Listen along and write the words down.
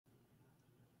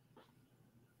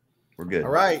We're good.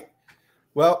 All right.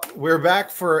 Well, we're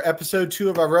back for episode 2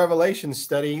 of our Revelation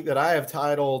study that I have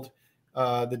titled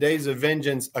The Days of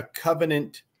Vengeance, a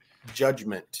Covenant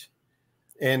Judgment.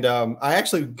 And I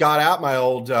actually got out my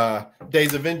old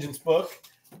Days of Vengeance book,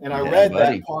 and I read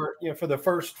that part, for the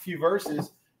first few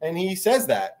verses, and he says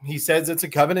that. He says it's a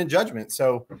covenant judgment.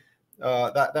 So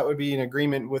that would be in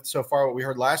agreement with so far what we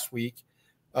heard last week.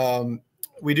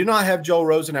 We do not have Joel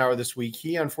Rosenauer this week.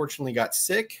 He unfortunately got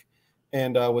sick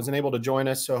and wasn't able to join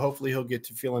us. So hopefully he'll get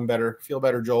to feel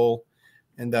better, Joel.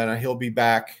 And then he'll be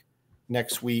back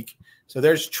next week. So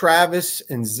there's Travis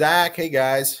and Zach. Hey,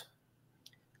 guys.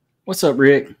 What's up,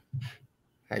 Rick?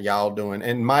 How y'all doing?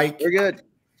 And Mike. We're good.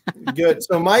 Good.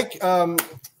 So, Mike,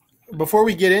 before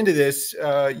we get into this,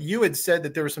 you had said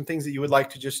that there were some things that you would like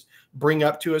to just bring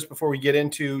up to us before we get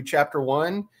into chapter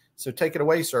 1. So take it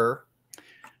away, sir.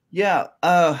 Yeah.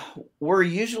 We're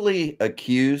usually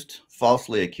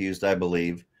falsely accused, I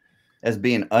believe, as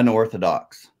being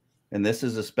unorthodox. And this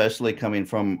is especially coming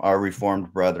from our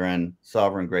Reformed brethren,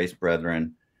 Sovereign Grace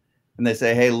brethren. And they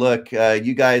say, hey, look,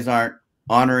 you guys aren't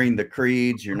honoring the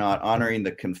creeds. You're not honoring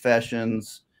the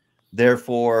confessions.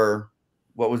 Therefore,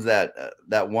 what was that?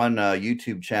 That one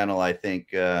YouTube channel, I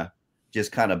think,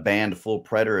 just kind of banned full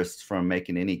preterists from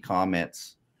making any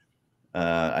comments.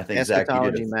 I think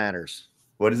Eschatology matters.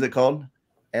 What is it called?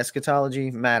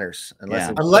 Eschatology matters.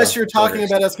 Unless you're talking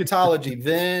about eschatology,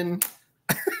 then.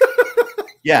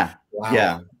 Yeah. Wow.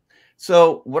 Yeah.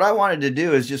 So what I wanted to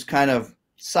do is just kind of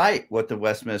cite what the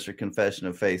Westminster Confession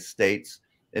of Faith states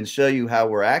and show you how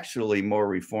we're actually more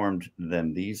reformed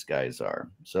than these guys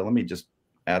are. So let me just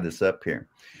add this up here.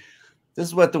 This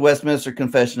is what the Westminster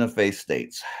Confession of Faith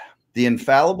states. The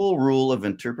infallible rule of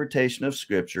interpretation of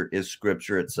Scripture is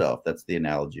Scripture itself. That's the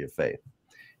analogy of faith.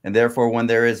 And therefore, when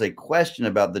there is a question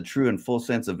about the true and full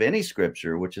sense of any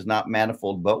Scripture, which is not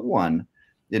manifold but one,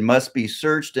 it must be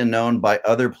searched and known by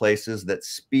other places that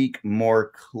speak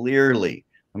more clearly.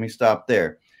 Let me stop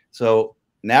there. So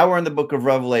now we're in the book of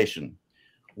Revelation.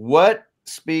 What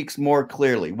speaks more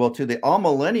clearly? Well, to the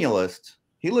amillennialist,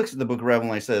 he looks at the book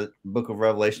of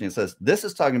Revelation and says, this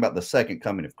is talking about the second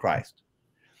coming of Christ.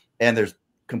 And there's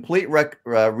complete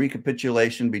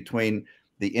recapitulation between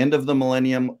the end of the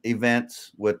millennium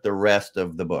events with the rest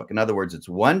of the book. In other words, it's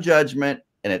one judgment,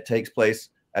 and it takes place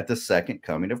at the second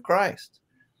coming of Christ.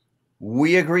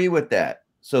 We agree with that.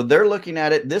 So they're looking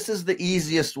at it. This is the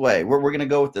easiest way. We're going to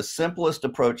go with the simplest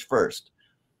approach first.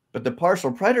 But the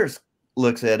partial preterist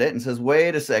looks at it and says,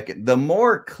 wait a second. The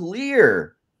more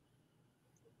clear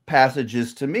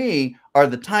passages to me are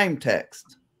the time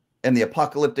text and the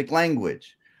apocalyptic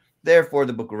language. Therefore,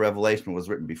 the book of Revelation was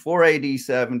written before AD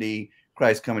 70.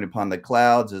 Christ coming upon the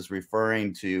clouds is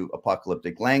referring to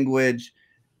apocalyptic language.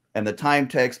 And the time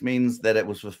text means that it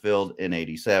was fulfilled in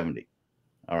AD 70.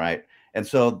 All right. And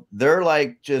so they're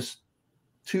like just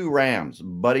two rams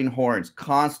butting horns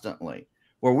constantly,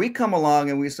 where we come along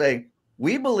and we say,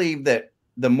 we believe that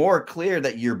the more clear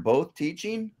that you're both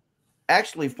teaching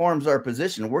actually forms our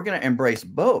position. We're going to embrace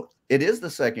both. It is the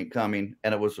second coming,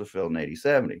 and it was fulfilled in AD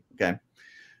 70. Okay.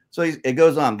 So it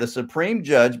goes on. The supreme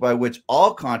judge by which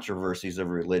all controversies of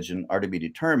religion are to be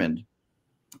determined,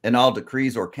 and all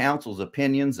decrees or councils,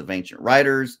 opinions of ancient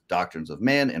writers, doctrines of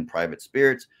men, and private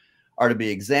spirits are to be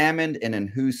examined, and in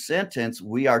whose sentence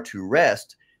we are to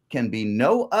rest, can be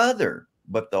no other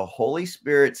but the Holy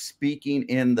Spirit speaking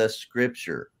in the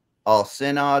Scripture. All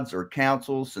synods or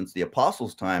councils since the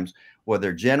apostles' times,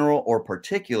 whether general or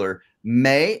particular,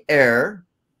 may err,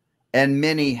 and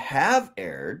many have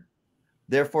erred.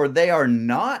 Therefore, they are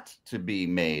not to be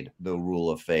made the rule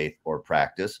of faith or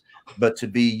practice, but to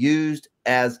be used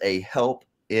as a help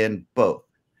in both.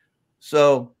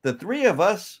 So the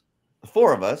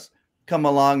four of us, come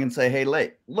along and say, hey,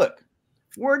 look,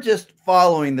 we're just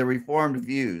following the Reformed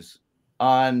views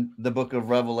on the book of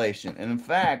Revelation. And in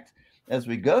fact, as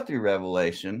we go through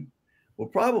Revelation, we'll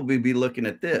probably be looking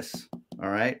at this. All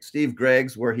right. Steve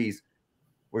Gregg's where he's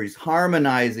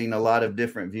harmonizing a lot of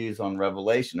different views on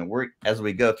Revelation. And as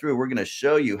we go through, we're going to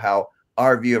show you how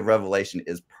our view of Revelation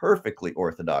is perfectly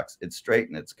orthodox. It's straight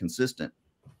and it's consistent.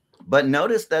 But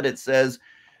notice that it says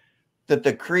that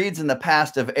the creeds in the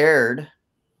past have erred,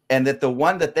 and that the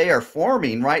one that they are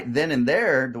forming right then and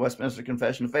there, the Westminster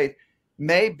Confession of Faith,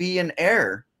 may be in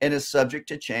error and is subject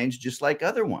to change just like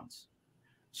other ones.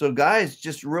 So guys,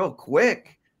 just real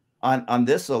quick on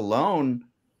this alone,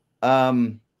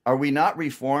 are we not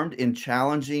reformed in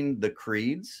challenging the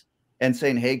creeds and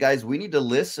saying, hey guys, we need to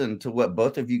listen to what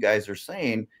both of you guys are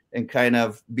saying and kind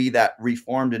of be that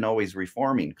reformed and always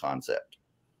reforming concept?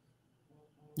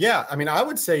 Yeah, I mean, I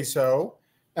would say so.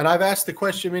 And I've asked the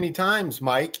question many times,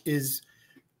 Mike, is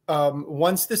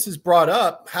once this is brought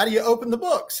up, how do you open the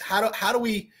books? How do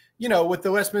we, with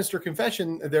the Westminster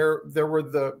Confession, there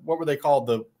were what were they called?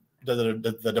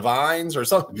 The divines or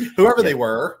something, whoever they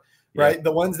were, right? Yeah.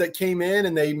 The ones that came in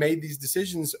and they made these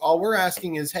decisions. All we're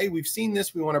asking is, hey, we've seen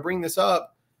this. We want to bring this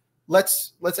up.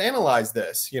 Let's analyze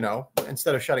this,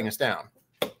 instead of shutting us down.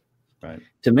 Right.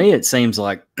 To me, it seems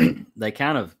like they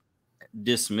kind of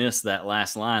dismiss that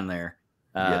last line there.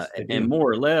 And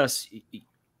more or less,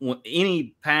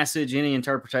 any passage, any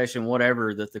interpretation,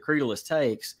 whatever that the creedalist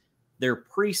takes, they're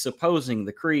presupposing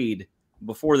the creed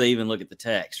before they even look at the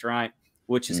text, right?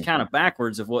 Which is kind of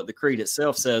backwards of what the creed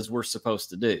itself says we're supposed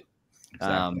to do.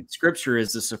 Exactly. Scripture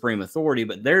is the supreme authority,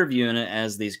 but they're viewing it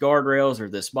as these guardrails or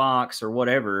this box or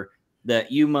whatever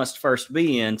that you must first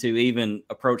be in to even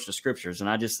approach the scriptures. And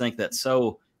I just think that's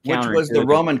so counterintuitive. Which was the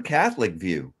Roman Catholic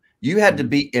view. You had to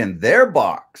be in their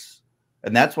box.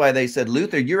 And that's why they said,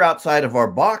 Luther, you're outside of our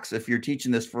box if you're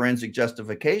teaching this forensic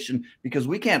justification, because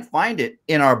we can't find it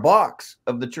in our box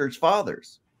of the church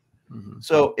fathers.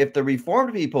 So if the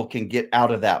Reformed people can get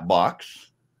out of that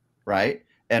box, right,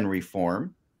 and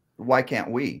reform, why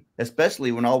can't we?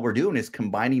 Especially when all we're doing is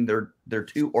combining their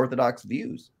two orthodox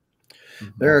views.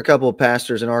 There are a couple of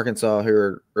pastors in Arkansas who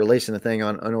are releasing a thing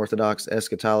on unorthodox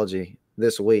eschatology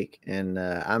this week, and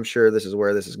I'm sure this is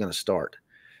where this is going to start.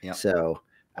 Yeah. So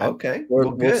okay,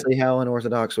 we'll see how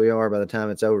unorthodox we are by the time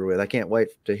it's over with. I can't wait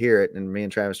to hear it and me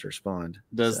and Travis respond.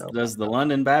 Does the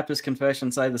London Baptist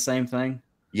Confession say the same thing?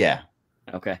 Yeah.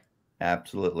 Okay.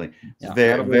 Absolutely. It's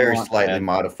very slightly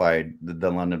modified,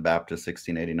 the London Baptist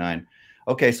 1689.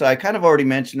 Okay, so I kind of already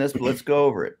mentioned this, but let's go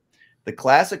over it. The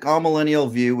classic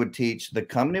amillennial view would teach the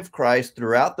coming of Christ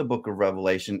throughout the book of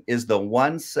Revelation is the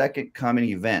one second coming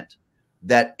event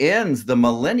that ends the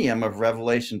millennium of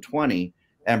Revelation 20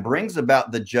 and brings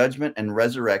about the judgment and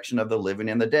resurrection of the living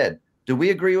and the dead. Do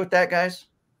we agree with that, guys?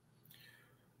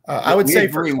 I would say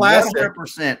for classic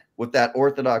 100% with that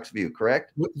orthodox view,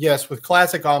 correct? Yes, with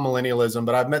classic amillennialism,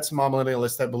 but I've met some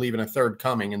amillennialists that believe in a third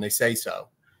coming, and they say so,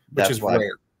 which is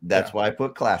rare. That's why I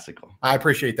put classical. I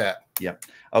appreciate that. Yep.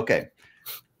 Okay.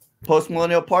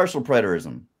 Postmillennial partial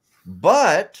preterism.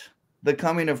 But the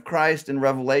coming of Christ in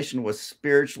Revelation was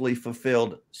spiritually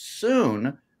fulfilled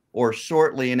soon or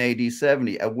shortly in AD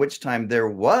 70, at which time there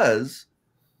was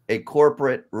a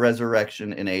corporate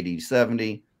resurrection in AD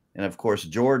 70. And of course,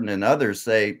 Jordan and others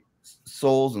say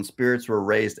souls and spirits were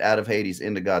raised out of Hades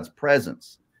into God's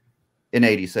presence in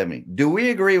AD 70. Do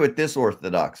we agree with this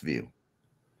orthodox view?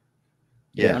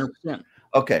 Yeah. Yes.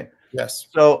 Okay. Yes.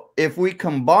 So if we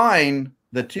combine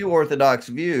the two orthodox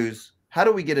views, how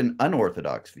do we get an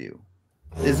unorthodox view?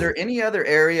 Is there any other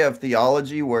area of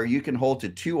theology where you can hold to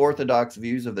two orthodox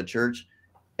views of the church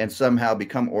and somehow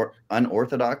become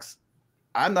unorthodox?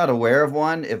 I'm not aware of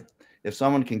one. If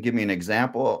someone can give me an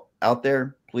example out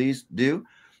there, please do.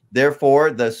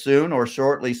 Therefore, the soon or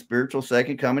shortly spiritual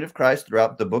second coming of Christ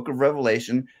throughout the book of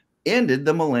Revelation ended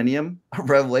the millennium of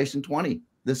Revelation 20.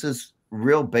 This is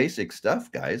real basic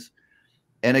stuff, guys.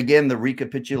 And again, the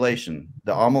recapitulation.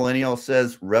 The amillennial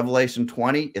says Revelation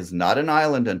 20 is not an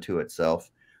island unto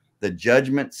itself. The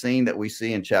judgment scene that we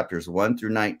see in chapters 1 through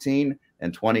 19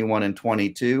 and 21 and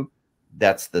 22,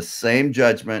 that's the same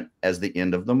judgment as the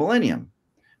end of the millennium.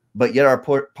 But yet our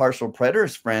partial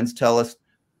preterist friends tell us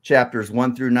chapters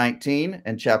 1 through 19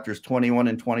 and chapters 21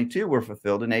 and 22 were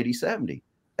fulfilled in AD 70.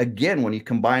 Again, when you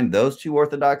combine those two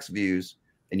orthodox views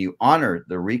and you honor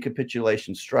the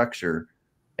recapitulation structure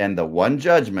and the one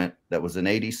judgment that was in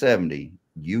AD 70,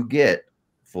 you get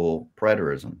full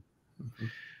preterism. Mm-hmm.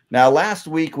 Now, last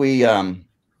week we,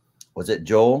 was it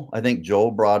Joel? I think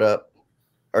Joel brought up,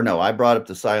 or no, I brought up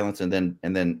the silence, and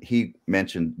then he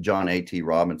mentioned John A.T.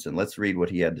 Robinson. Let's read what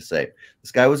he had to say.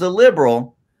 This guy was a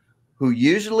liberal who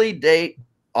usually date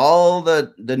all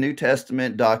the New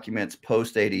Testament documents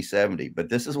post AD 70, but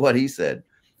this is what he said.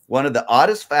 One of the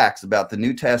oddest facts about the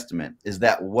New Testament is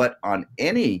that what on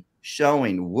any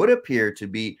showing would appear to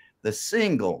be the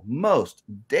single most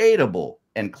datable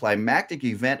and climactic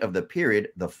event of the period,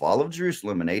 the fall of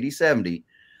Jerusalem in AD 70,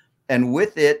 and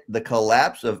with it, the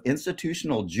collapse of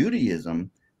institutional Judaism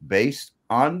based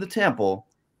on the temple,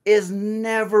 is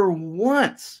never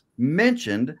once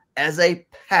mentioned as a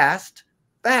past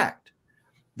fact.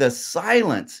 The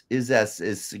silence is as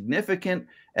significant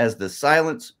as the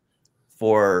silence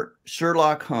for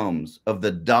Sherlock Holmes of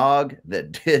the dog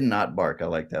that did not bark. I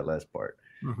like that last part.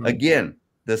 Mm-hmm. Again,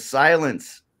 the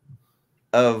silence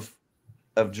of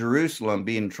Jerusalem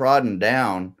being trodden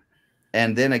down,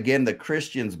 and then again the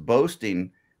Christians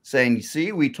boasting, saying,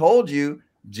 see, we told you,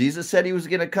 Jesus said he was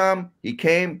going to come. He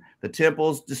came. The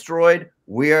temple's destroyed.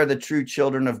 We are the true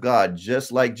children of God,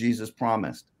 just like Jesus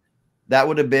promised. that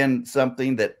would have been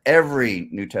something that every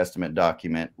New Testament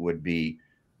document would be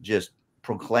just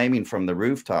proclaiming from the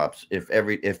rooftops if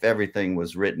everything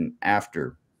was written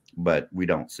after, but we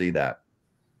don't see that.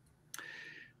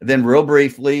 Then real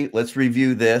briefly, let's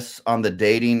review this on the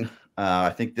dating. I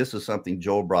think this is something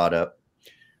Joel brought up.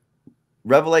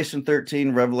 Revelation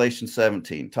 13, Revelation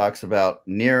 17 talks about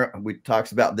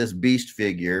this beast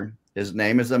figure. His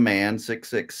name is a man,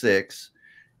 666.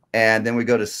 And then we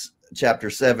go to chapter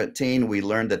 17. We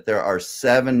learn that there are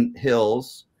 7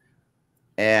 hills,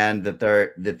 and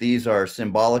that these are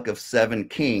symbolic of 7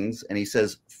 kings. And he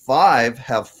says 5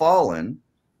 have fallen: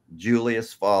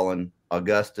 Julius fallen,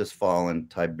 Augustus fallen,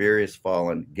 Tiberius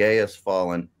fallen, Gaius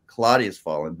fallen, Claudius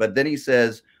fallen. But then he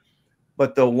says,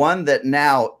 but the one that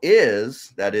now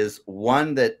is, that is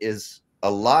one that is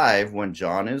alive when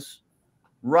John is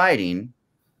writing,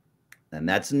 and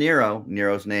that's Nero.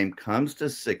 Nero's name comes to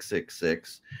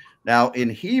 666. Now in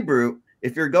Hebrew,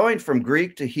 if you're going from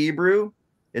Greek to Hebrew,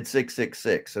 it's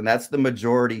 666, and that's the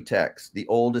majority text, the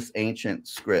oldest ancient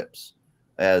scripts,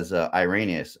 as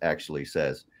Irenaeus actually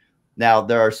says. Now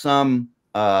there are some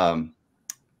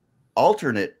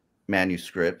alternate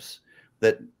manuscripts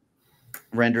that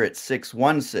render it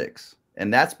 616,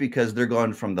 and that's because they're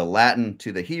going from the Latin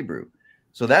to the Hebrew.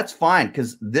 So that's fine,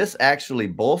 because this actually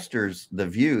bolsters the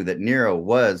view that Nero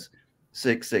was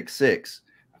 666,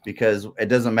 because it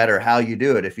doesn't matter how you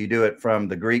do it. If you do it from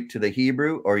the Greek to the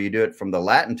Hebrew, or you do it from the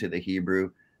Latin to the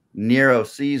Hebrew, Nero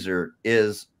Caesar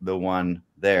is the one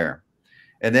there.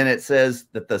 And then it says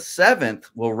that the 7th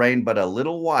will reign but a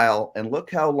little while. And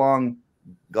look how long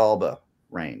Galba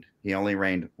reigned. He only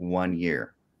reigned 1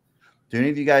 year. Do any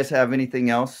of you guys have anything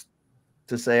else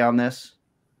to say on this?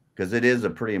 Because it is a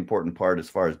pretty important part as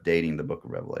far as dating the book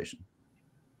of Revelation.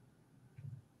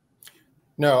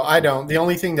 No, I don't. The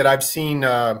only thing that I've seen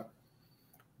that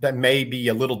may be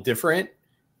a little different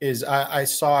is I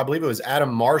believe it was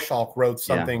Adam Marshall wrote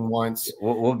something once.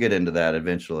 We'll get into that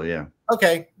eventually. Yeah.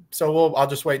 Okay. So I'll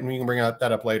just wait and we can bring that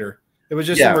up later. It was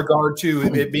just in regard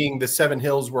to it being the 7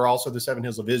 hills were also the 7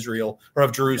 hills of Israel or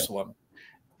of Jerusalem.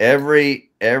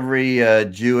 Every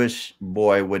Jewish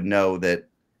boy would know that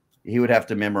he would have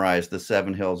to memorize the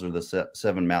 7 hills or the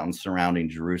 7 mountains surrounding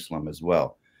Jerusalem as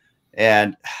well.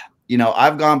 And, you know,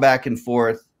 I've gone back and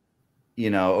forth,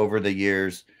 you know, over the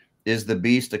years. Is the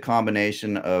beast a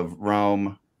combination of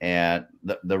Rome, and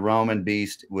the Roman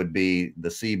beast would be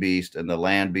the sea beast, and the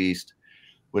land beast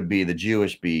would be the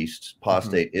Jewish beast,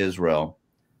 apostate Israel.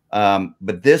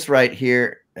 But this right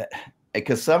here,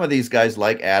 because some of these guys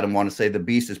like Adam want to say the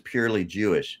beast is purely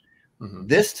Jewish.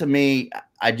 This, to me,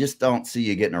 I just don't see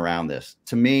you getting around this.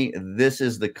 To me, this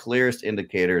is the clearest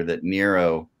indicator that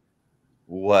Nero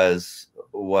was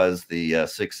the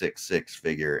 666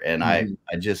 figure. And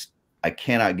I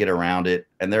cannot get around it.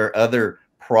 And there are other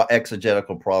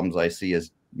exegetical problems I see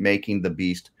as making the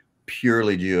beast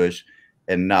purely Jewish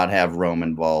and not have Rome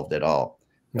involved at all.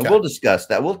 And we'll discuss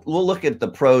that. We'll look at the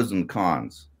pros and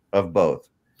cons of both.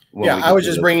 Yeah, I was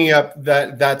just bringing up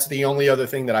that's the only other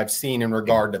thing that I've seen in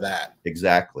regard to that.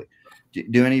 Exactly.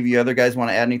 Do any of you other guys want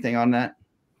to add anything on that?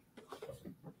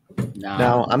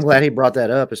 No, I'm glad he brought that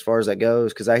up as far as that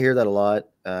goes, because I hear that a lot.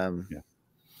 I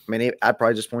mean, I'd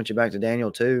probably just point you back to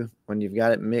Daniel too, when you've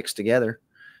got it mixed together.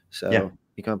 So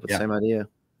you come up with the same idea.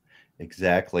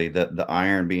 Exactly. The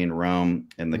iron being Rome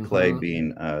and the clay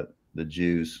being the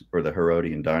Jews or the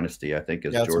Herodian dynasty, I think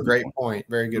is that's a great point.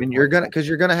 Very good. I mean, you're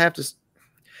gonna have to,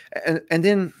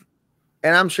 and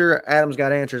I'm sure Adam's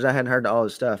got answers. I hadn't heard all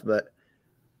this stuff, but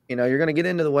you know, you're going to get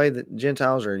into the way that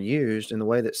Gentiles are used and the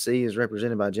way that sea is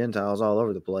represented by Gentiles all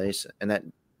over the place, and that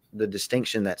the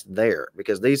distinction that's there,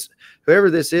 because whoever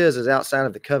this is outside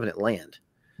of the covenant land.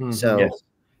 So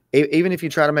even if you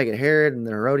try to make it Herod and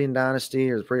the Herodian dynasty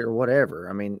or or whatever,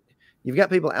 I mean, you've got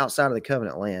people outside of the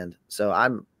covenant land. So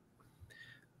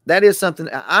that is something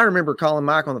I remember calling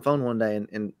Mike on the phone one day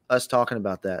and us talking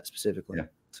about that specifically.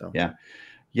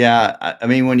 Yeah. I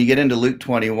mean, when you get into Luke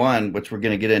 21, which we're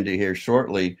going to get into here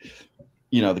shortly,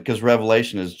 you know, because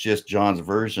Revelation is just John's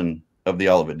version of the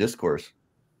Olivet Discourse.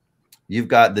 You've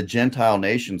got the Gentile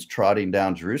nations trotting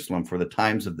down Jerusalem for the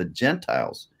times of the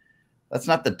Gentiles. That's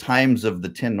not the times of the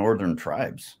 10 northern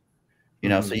tribes, you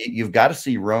know, so you've got to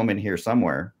see Rome in here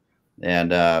somewhere.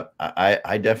 And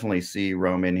I definitely see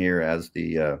Rome in here as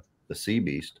the sea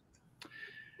beast.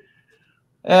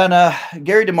 And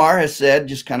Gary DeMar has said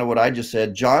just kind of what I just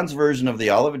said. John's version of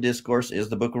the Olivet Discourse is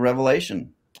the book of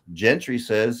Revelation. Gentry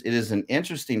says it is an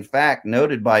interesting fact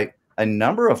noted by a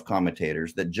number of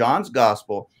commentators that John's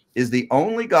gospel is the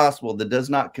only gospel that does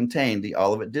not contain the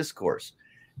Olivet Discourse,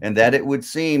 and that it would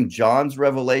seem John's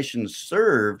revelation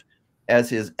served as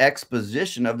his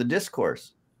exposition of the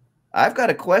discourse. I've got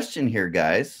a question here,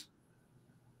 guys.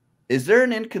 Is there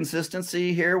an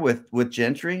inconsistency here with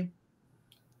Gentry?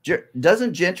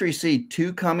 Doesn't Gentry see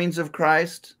two comings of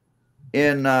Christ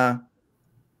in the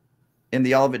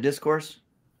Olivet Discourse?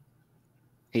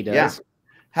 He does. Yeah.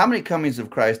 How many comings of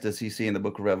Christ does he see in the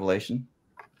book of Revelation?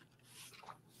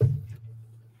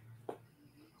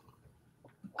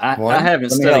 I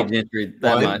haven't studied Gentry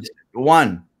that much.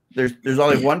 One. There's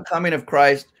only one coming of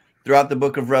Christ throughout the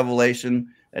book of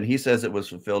Revelation, and he says it was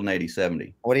fulfilled in AD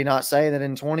 70. Would he not say that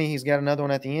in 20 he's got another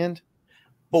one at the end?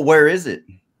 But where is it?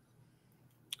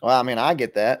 Well, I mean, I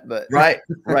get that, but right.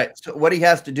 So what he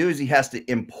has to do is he has to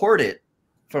import it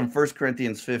from 1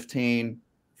 Corinthians 15,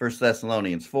 1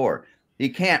 Thessalonians 4. He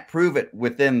can't prove it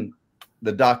within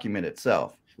the document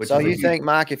itself. So you think,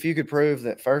 Mike, if you could prove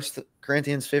that 1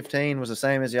 Corinthians 15 was the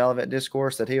same as the Olivet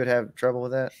Discourse, that he would have trouble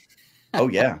with that? Oh,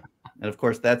 yeah. And of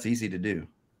course, that's easy to do.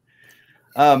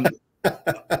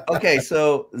 Okay,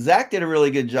 so Zach did a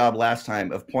really good job last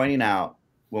time of pointing out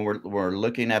when we're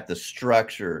looking at the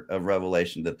structure of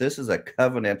Revelation that this is a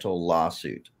covenantal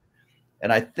lawsuit.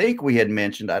 And I think we had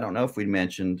mentioned, I don't know if we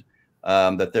mentioned,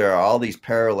 that there are all these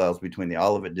parallels between the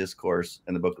Olivet Discourse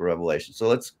and the book of Revelation. So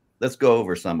let's go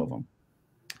over some of them.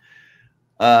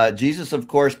 Jesus, of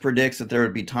course, predicts that there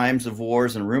would be times of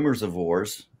wars and rumors of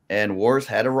wars, and wars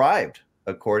had arrived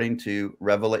according to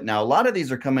Revelation. Now, a lot of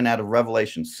these are coming out of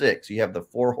Revelation 6. You have the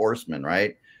four horsemen,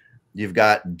 right? You've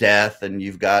got death, and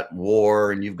you've got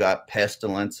war, and you've got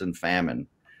pestilence and famine.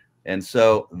 And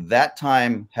so that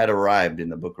time had arrived in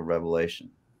the book of Revelation.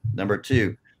 Number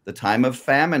two, the time of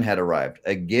famine had arrived.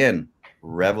 Again,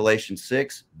 Revelation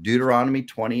 6, Deuteronomy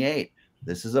 28.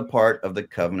 This is a part of the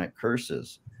covenant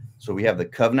curses. So we have the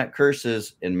covenant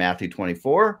curses in Matthew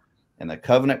 24 and the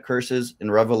covenant curses in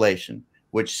Revelation,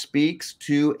 which speaks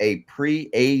to a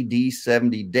pre-AD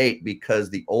 70 date because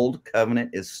the old covenant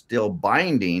is still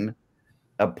binding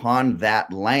upon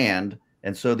that land.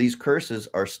 And so these curses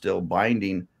are still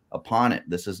binding upon it.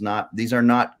 These are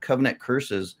not covenant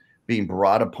curses being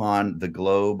brought upon the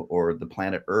globe or the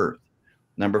planet Earth.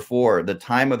 Number four, the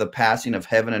time of the passing of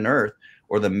heaven and earth,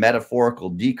 or the metaphorical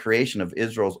decreation of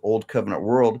Israel's old covenant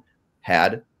world,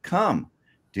 had come.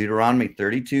 Deuteronomy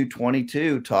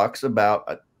 32:22 talks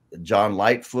about John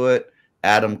Lightfoot,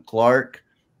 Adam Clark,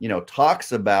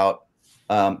 talks about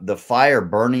the fire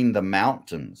burning the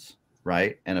mountains,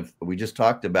 right? And we just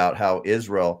talked about how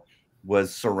Israel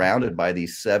was surrounded by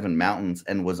these 7 mountains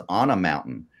and was on a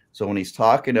mountain. So when he's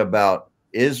talking about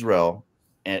Israel,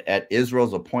 at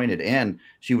Israel's appointed end,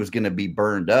 she was going to be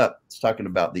burned up. It's talking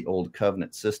about the old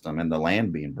covenant system and the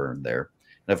land being burned there.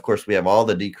 And of course, we have all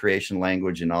the decreation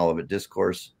language in Olivet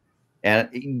Discourse. And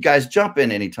you guys jump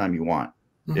in anytime you want.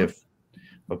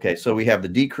 Okay, so we have the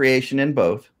decreation in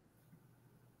both.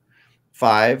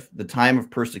 5, the time of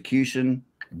persecution,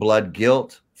 blood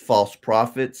guilt, false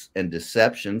prophets, and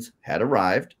deceptions had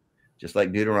arrived, just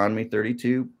like Deuteronomy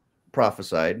 32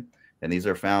 prophesied. And these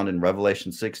are found in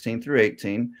Revelation 16 through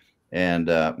 18 and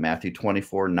Matthew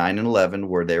 24, 9 and 11,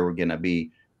 where they were going to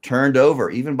be turned over,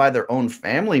 even by their own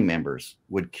family members,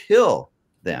 would kill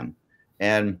them.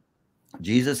 And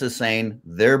Jesus is saying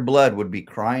their blood would be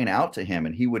crying out to him,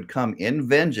 and he would come in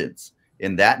vengeance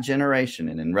in that generation.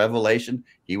 And in Revelation,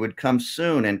 he would come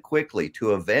soon and quickly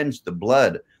to avenge the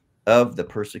blood of the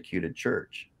persecuted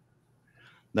church.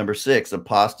 Number 6,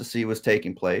 apostasy was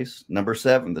taking place. Number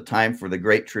 7, the time for the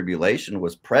great tribulation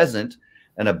was present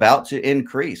and about to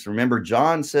increase. Remember,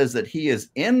 John says that he is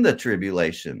in the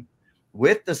tribulation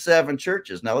with the 7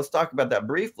 churches. Now let's talk about that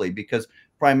briefly, because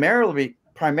primarily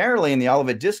in the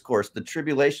Olivet Discourse, the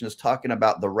tribulation is talking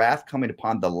about the wrath coming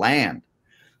upon the land.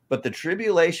 But the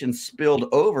tribulation spilled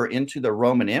over into the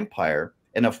Roman Empire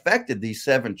and affected these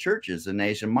 7 churches in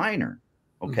Asia Minor.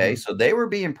 Okay, so they were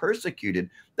being persecuted.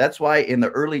 That's why in the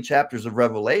early chapters of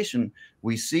Revelation,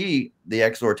 we see the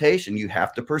exhortation, you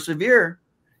have to persevere.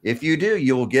 If you do,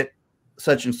 you will get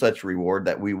such and such reward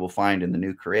that we will find in the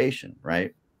new creation,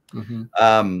 right?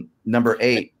 Number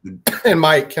 8. And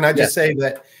Mike, can I just say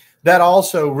that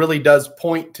also really does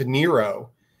point to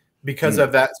Nero, because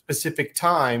of that specific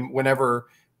time, whenever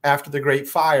after the great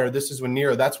fire, this is when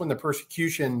Nero, that's when the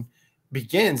persecution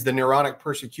begins, the Neronic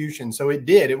persecution. So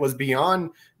it was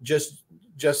beyond just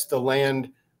the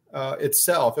land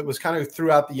itself. It was kind of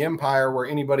throughout the empire, where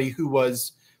anybody who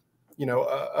was,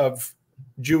 of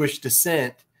Jewish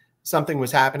descent, something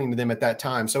was happening to them at that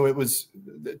time. So it was,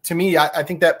 to me, I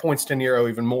think that points to Nero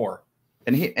even more.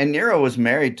 And Nero was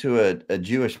married to a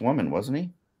Jewish woman, wasn't he?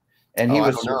 And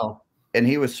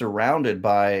he was surrounded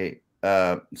by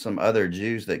some other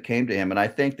Jews that came to him. And I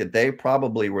think that they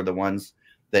probably were the ones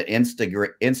that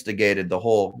instigated the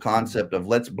whole concept of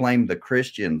let's blame the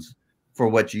Christians for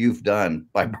what you've done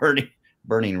by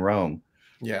burning Rome.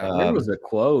 Yeah. There was a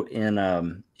quote in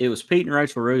it was Pete and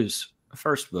Rachel Rue's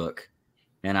first book,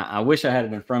 and I wish I had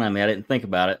it in front of me. I didn't think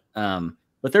about it.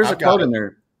 But there's a quote in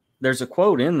there. There's a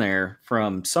quote in there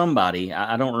from somebody.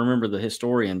 I don't remember the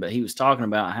historian, but he was talking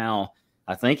about how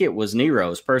I think it was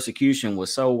Nero's persecution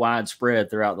was so widespread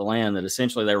throughout the land that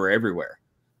essentially they were everywhere.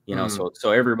 You know,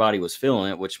 so everybody was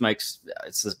feeling it, which makes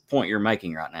it's the point you're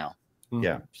making right now.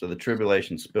 Yeah. So the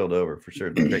tribulation spilled over for sure.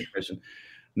 The Great Commission.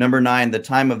 Number 9, the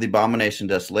time of the abomination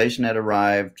desolation had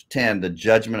arrived. 10, the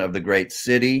judgment of the great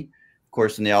city. Of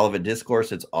course, in the Olivet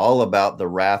Discourse, it's all about the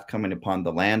wrath coming upon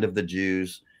the land of the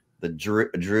Jews, the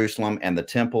Jerusalem, and the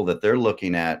temple that they're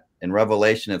looking at. In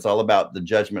Revelation, it's all about the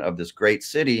judgment of this great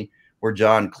city, where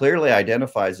John clearly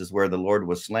identifies as where the Lord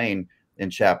was slain in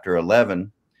chapter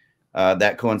 11.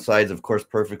 That coincides, of course,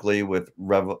 perfectly with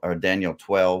Daniel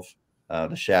 12,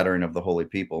 the shattering of the holy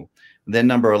people. Then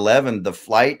number 11, the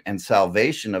flight and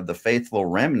salvation of the faithful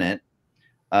remnant,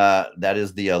 that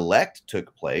is the elect,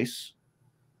 took place.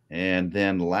 And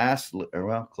then close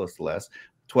to last,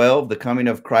 12, the coming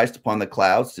of Christ upon the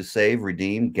clouds to save,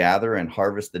 redeem, gather, and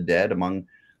harvest the dead among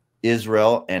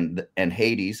Israel and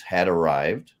Hades had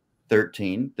arrived.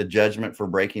 13, the judgment for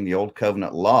breaking the old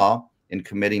covenant law in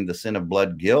committing the sin of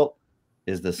blood guilt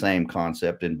is the same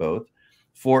concept in both.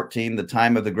 14, the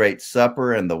time of the great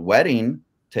supper and the wedding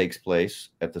takes place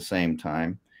at the same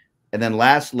time. And then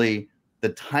lastly, the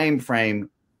time frame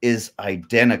is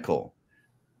identical.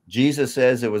 Jesus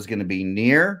says it was going to be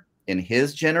near in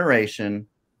his generation,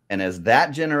 and as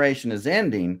that generation is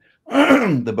ending,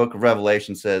 the book of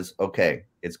Revelation says, okay,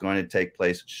 it's going to take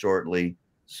place shortly,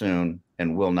 soon,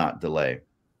 and will not delay.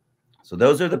 So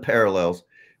those are the parallels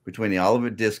between the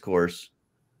Olivet Discourse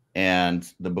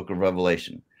and the book of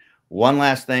Revelation. One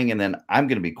last thing, and then I'm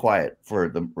going to be quiet for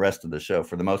the rest of the show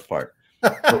for the most part.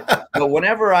 But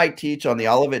whenever I teach on the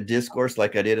Olivet Discourse,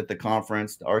 like I did at the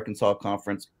conference, the Arkansas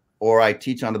conference, or I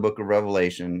teach on the book of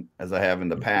Revelation, as I have in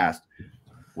the past,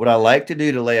 what I like to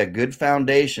do to lay a good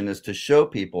foundation is to show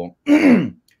people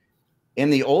in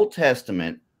the Old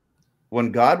Testament,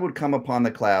 when God would come upon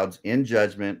the clouds in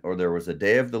judgment, or there was a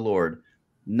day of the Lord,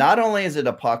 not only is it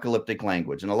apocalyptic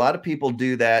language, and a lot of people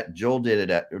do that. Joel did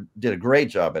a great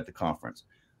job at the conference.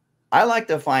 I like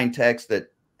to find text that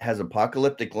has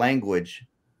apocalyptic language,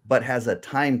 but has a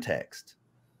time text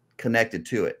connected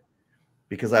to it,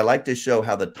 because I like to show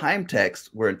how the time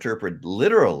texts were interpreted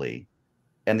literally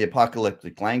and the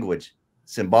apocalyptic language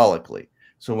symbolically.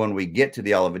 So when we get to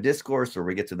the Olivet Discourse or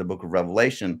we get to the book of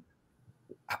Revelation,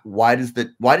 why does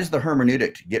the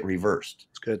hermeneutic get reversed?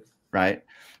 It's good. Right?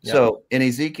 Yep. So in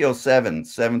Ezekiel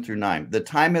 7:7-9, the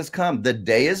time has come, the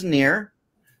day is near,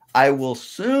 I will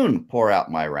soon pour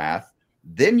out my wrath.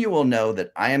 Then you will know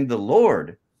that I am the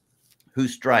Lord who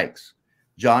strikes.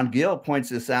 John Gill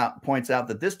points out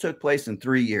that this took place in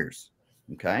 3 years.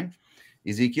 Okay.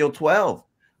 Ezekiel 12,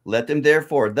 let them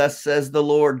therefore, thus says the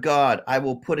Lord God, I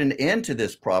will put an end to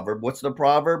this proverb. What's the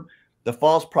proverb? The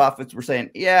false prophets were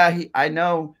saying, yeah, I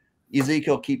know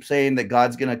Ezekiel keeps saying that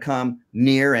God's going to come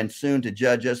near and soon to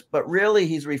judge us, but really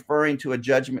he's referring to a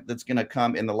judgment that's going to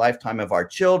come in the lifetime of our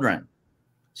children.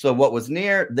 So what was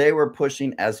near, they were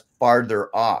pushing as farther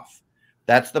off.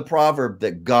 That's the proverb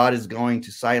that God is going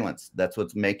to silence. That's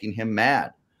what's making him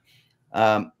mad.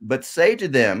 But say to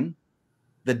them,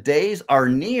 the days are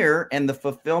near and the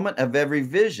fulfillment of every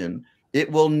vision. It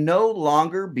will no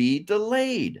longer be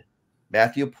delayed.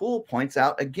 Matthew Poole points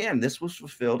out again, this was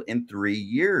fulfilled in 3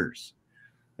 years.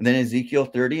 And then Ezekiel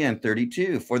 30 and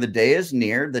 32, for the day is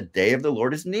near, the day of the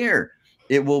Lord is near.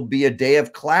 It will be a day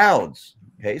of clouds.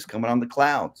 Okay, he's coming on the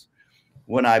clouds.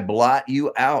 When I blot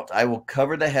you out, I will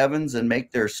cover the heavens and make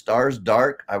their stars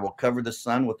dark. I will cover the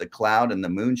sun with a cloud, and the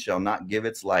moon shall not give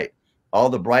its light. All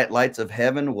the bright lights of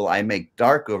heaven will I make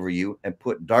dark over you and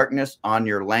put darkness on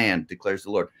your land, declares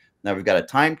the Lord. Now we've got a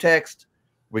time text.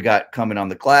 We got coming on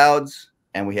the clouds,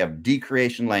 and we have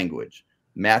decreation language.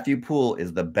 Matthew Poole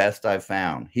is the best I've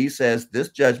found. He says this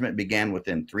judgment began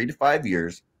within 3 to 5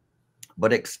 years,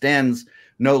 but extends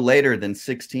no later than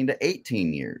 16 to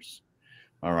 18 years.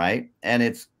 All right. And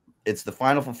it's the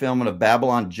final fulfillment of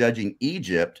Babylon judging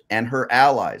Egypt and her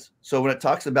allies. So when it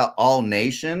talks about all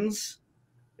nations,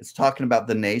 it's talking about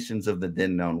the nations of the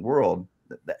then known world,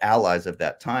 the allies of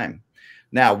that time.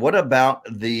 Now, what about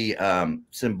the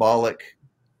symbolic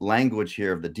language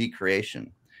here of the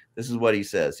decreation? This is what he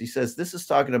says. He says, this is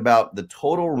talking about the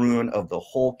total ruin of the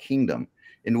whole kingdom,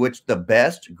 in which the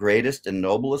best, greatest, and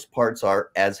noblest parts are,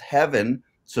 as heaven,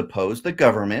 suppose the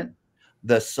government,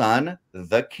 the sun,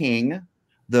 the king,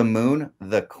 the moon,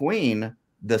 the queen,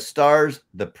 the stars,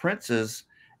 the princes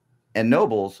and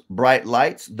nobles, bright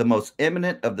lights, the most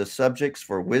eminent of the subjects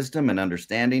for wisdom and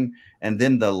understanding, and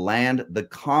then the land, the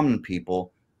common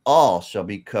people, all shall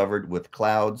be covered with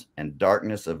clouds and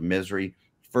darkness of misery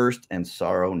first and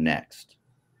sorrow next.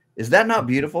 Is that not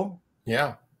beautiful?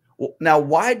 Yeah. Well, now,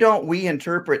 why don't we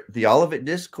interpret the Olivet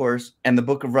Discourse and the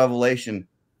book of Revelation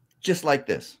just like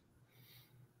this?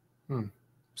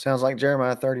 Sounds like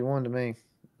Jeremiah 31 to me,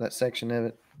 that section of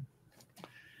it.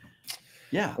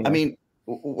 Yeah. I mean,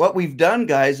 what we've done,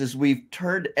 guys, is we've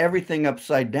turned everything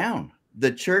upside down.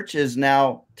 The church is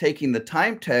now taking the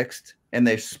time text and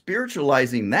they're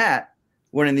spiritualizing that,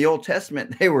 when in the Old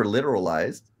Testament they were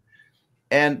literalized.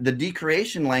 And the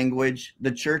decreation language,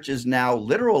 the church is now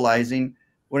literalizing,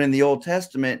 when in the Old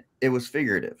Testament it was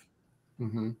figurative.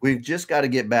 We've just got to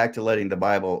get back to letting the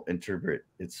Bible interpret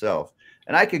itself.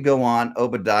 And I could go on,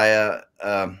 Obadiah.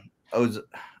 I'm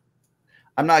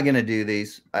not going to do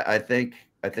these. I think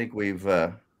we've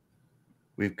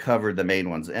covered the main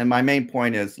ones. And my main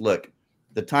point is, look,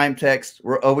 the time texts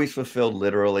were always fulfilled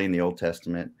literally in the Old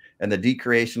Testament, and the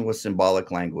decreation was symbolic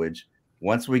language.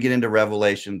 Once we get into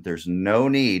Revelation, there's no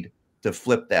need to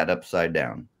flip that upside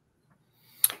down.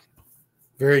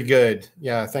 Very good.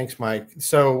 Yeah, thanks, Mike.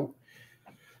 So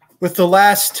with the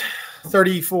last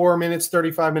 34 minutes,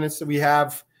 35 minutes that we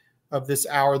have of this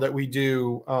hour that we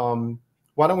do,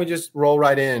 why don't we just roll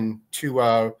right in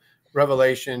to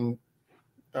Revelation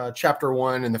chapter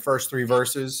 1 and the first 3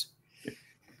 verses?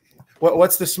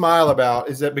 What's the smile about?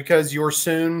 Is that because you're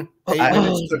soon 8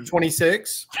 minutes to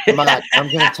 26? Mike,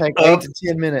 I'm going to take 8 to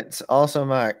 10 minutes. Also,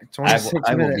 Mike, 26 minutes.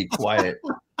 I will be quiet.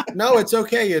 No, it's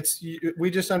okay. We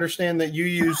just understand that you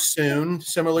use soon,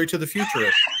 similar to the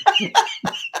futurist.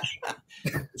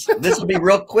 This will be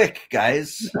real quick,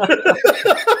 guys.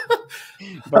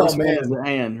 Verse 1 is at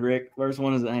hand, Rick. Verse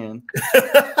 1 is at hand.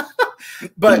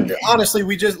 But honestly,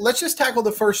 let's just tackle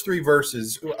the first 3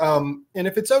 verses. And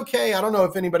if it's okay, I don't know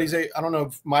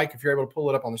if Mike, if you're able to pull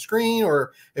it up on the screen,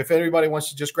 or if anybody wants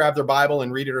to just grab their Bible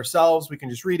and read it ourselves, we can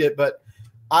just read it. But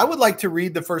I would like to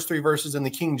read the first 3 verses in the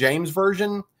King James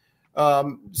Version,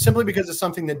 simply because it's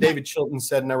something that David Chilton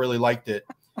said, and I really liked it.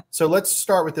 So let's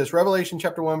start with this. Revelation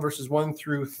chapter 1, verses 1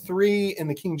 through 3 in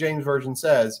the King James Version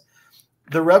says,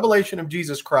 "The revelation of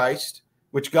Jesus Christ,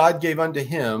 which God gave unto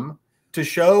him, to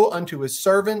show unto his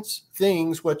servants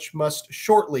things which must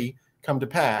shortly come to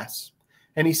pass.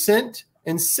 And he sent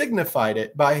and signified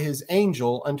it by his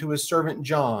angel unto his servant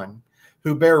John,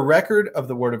 who bare record of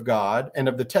the word of God and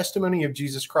of the testimony of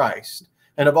Jesus Christ,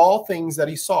 and of all things that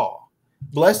he saw.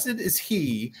 Blessed is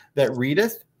he that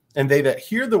readeth, and they that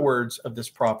hear the words of this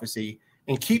prophecy,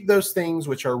 and keep those things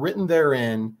which are written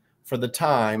therein, for the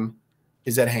time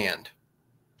is at hand."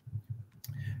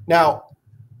 Now,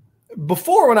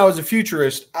 before, when I was a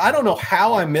futurist, I don't know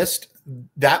how I missed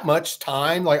that much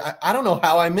time. Like, I don't know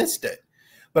how I missed it,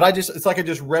 but it's like I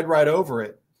just read right over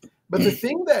it. But the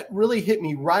thing that really hit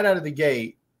me right out of the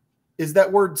gate is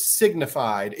that word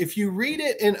signified. If you read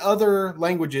it in other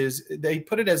languages, they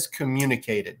put it as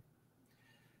communicated.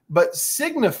 But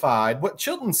signified, what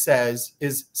Chilton says,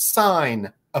 is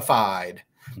signified.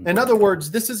 In other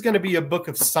words, this is going to be a book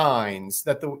of signs,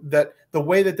 that the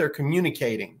way that they're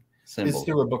communicating is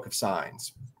through a book of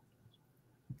signs.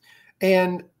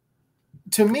 And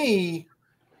to me,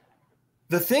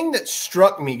 the thing that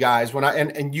struck me, guys, when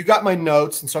and you got my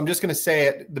notes, and so I'm just going to say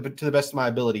it to the best of my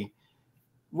ability.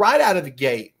 Right out of the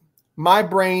gate, my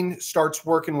brain starts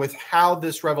working with how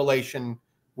this revelation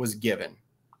was given.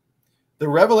 The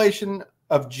revelation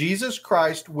of Jesus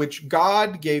Christ, which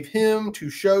God gave him to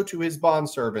show to his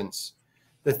bondservants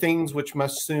the things which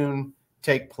must soon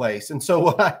take place. And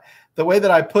so the way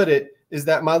that I put it is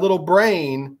that my little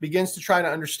brain begins to try to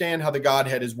understand how the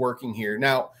Godhead is working here.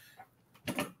 Now,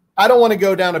 I don't want to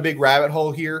go down a big rabbit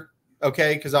hole here,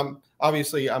 okay? Because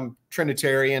I'm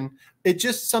Trinitarian. It's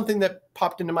just something that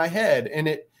popped into my head,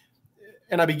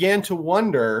 and I began to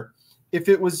wonder if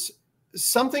it was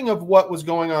something of what was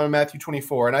going on in Matthew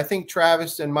 24. And I think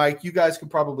Travis and Mike, you guys could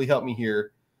probably help me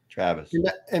here. Travis.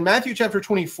 In Matthew chapter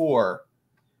 24,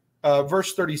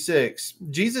 verse 36,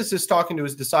 Jesus is talking to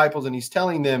his disciples, and he's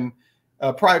telling them,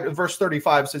 prior to verse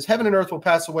 35 says, "Heaven and earth will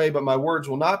pass away, but my words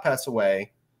will not pass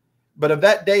away. But of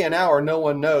that day and hour no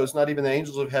one knows, not even the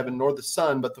angels of heaven, nor the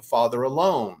Son, but the Father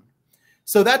alone."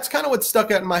 So that's kind of what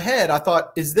stuck out in my head. I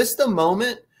thought, is this the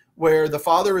moment where the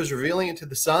Father is revealing it to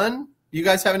the Son? Do you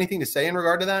guys have anything to say in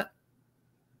regard to that?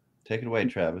 Take it away,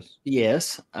 Travis.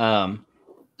 Yes.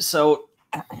 So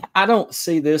I don't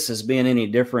see this as being any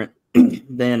different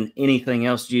than anything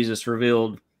else Jesus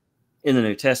revealed in the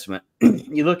New Testament.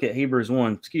 You look at Hebrews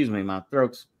 1, excuse me, my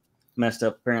throat's messed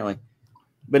up apparently.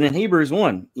 But in Hebrews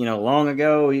 1, long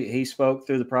ago, he spoke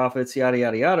through the prophets, yada,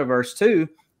 yada, yada, verse 2.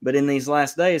 But in these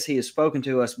last days, he has spoken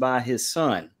to us by his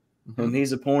Son, whom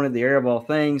he's appointed the heir of all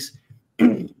things.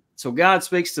 So God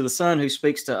speaks to the Son who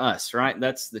speaks to us, right?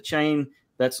 That's the chain.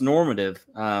 That's normative.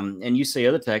 And you see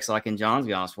other texts like in John's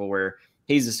gospel where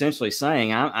he's essentially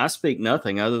saying, I speak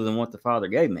nothing other than what the Father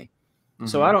gave me.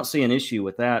 So I don't see an issue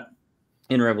with that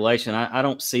in Revelation. I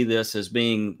don't see this as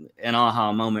being an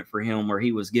aha moment for him where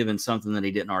he was given something that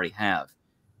he didn't already have.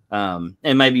 And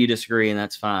maybe you disagree, and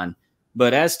that's fine.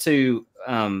 But as to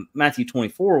Matthew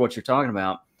 24, what you're talking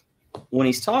about, when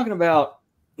he's talking about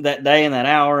that day and that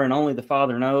hour and only the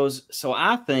Father knows. So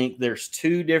I think there's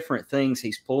two different things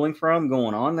he's pulling from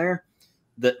going on there.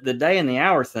 The day and the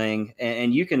hour thing,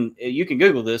 and you can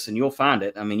Google this and you'll find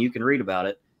it. I mean, you can read about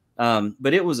it.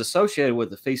 But it was associated with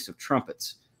the Feast of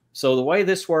Trumpets. So the way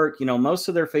this worked, most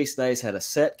of their feast days had a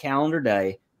set calendar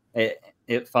day.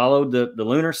 It followed the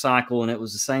lunar cycle, and it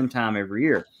was the same time every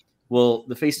year. Well,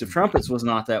 the Feast of Trumpets was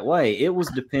not that way. It was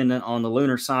dependent on the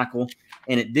lunar cycle,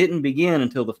 and it didn't begin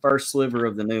until the first sliver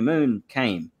of the new moon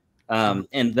came.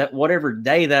 And that whatever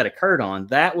day that occurred on,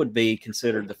 that would be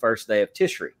considered the first day of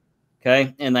Tishri.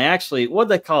 Okay. And they actually, what'd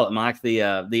they call it, Mike?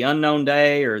 The unknown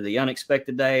day or the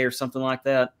unexpected day or something like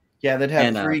that. Yeah, they'd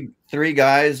have three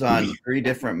guys on three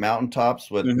different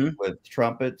mountaintops with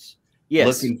trumpets,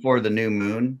 looking for the new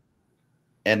moon,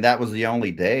 and that was the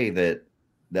only day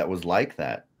that was like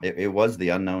that. It was the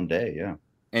unknown day, yeah.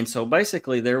 And so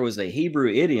basically, there was a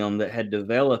Hebrew idiom that had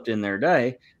developed in their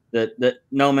day that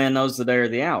no man knows the day or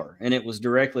the hour, and it was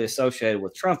directly associated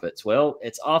with trumpets. Well,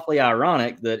 it's awfully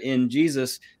ironic that in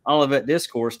Jesus' Olivet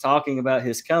Discourse, talking about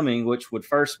his coming, which would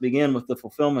first begin with the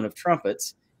fulfillment of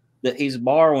trumpets, that he's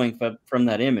borrowing from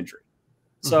that imagery.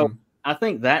 So I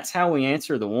think that's how we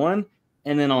answer the one.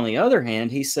 And then on the other hand,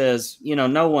 he says,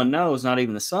 no one knows, not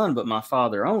even the Son, but my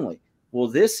Father only. Well,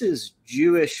 this is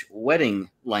Jewish wedding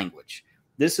language.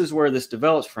 This is where this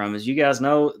develops from. As you guys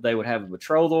know, they would have a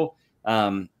betrothal.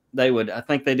 I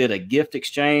think they did a gift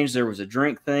exchange. There was a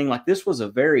drink thing. Like, this was a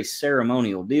very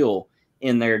ceremonial deal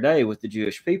in their day with the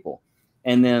Jewish people.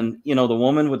 And then, the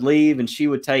woman would leave and she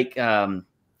would take,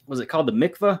 was it called the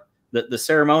mikvah? The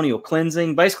ceremonial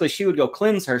cleansing. Basically, she would go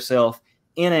cleanse herself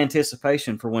in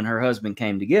anticipation for when her husband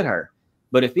came to get her.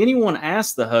 But if anyone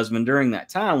asked the husband during that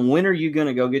time, when are you going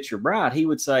to go get your bride? He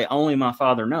would say, only my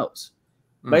Father knows.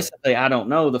 Basically, I don't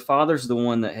know. The Father's the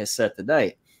one that has set the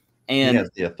date. And he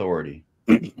has the authority.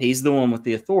 He's the one with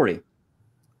the authority.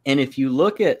 And if you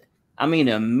look at,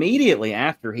 immediately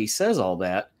after he says all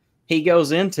that, he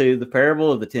goes into the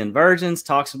parable of the 10 virgins,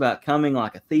 talks about coming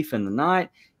like a thief in the night.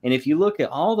 And if you look at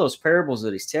all those parables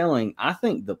that he's telling, I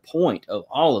think the point of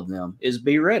all of them is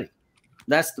be ready.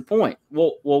 That's the point.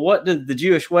 Well, what did the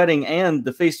Jewish wedding and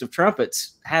the Feast of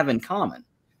Trumpets have in common?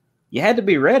 You had to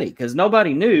be ready because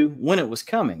nobody knew when it was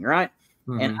coming, right?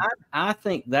 And I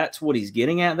think that's what he's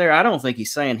getting at there. I don't think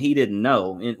he's saying he didn't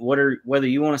know. Whether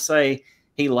you want to say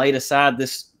he laid aside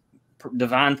this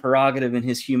divine prerogative in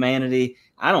his humanity,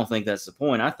 I don't think that's the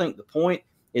point. I think the point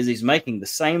is he's making the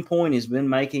same point he's been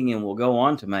making and will go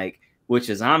on to make, which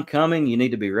is I'm coming, you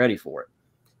need to be ready for it.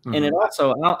 And it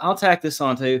also, I'll tack this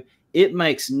on too, it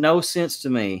makes no sense to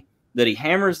me that he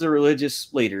hammers the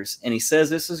religious leaders and he says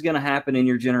this is going to happen in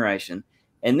your generation.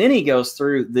 And then he goes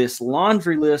through this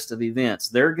laundry list of events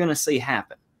they're going to see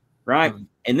happen, right?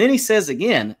 And then he says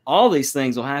again, all these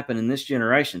things will happen in this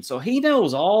generation. So he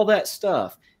knows all that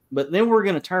stuff, but then we're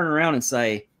going to turn around and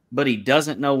say, but he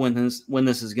doesn't know when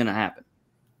this is going to happen.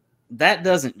 That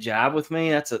doesn't jive with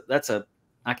me.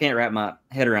 I can't wrap my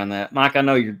head around that. Mike, I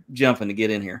know you're jumping to get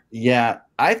in here. Yeah,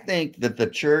 I think that the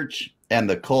church and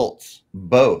the cults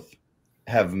both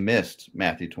have missed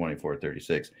Matthew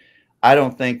 24:36. I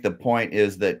don't think the point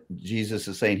is that Jesus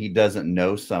is saying he doesn't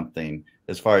know something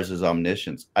as far as his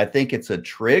omniscience. I think it's a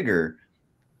trigger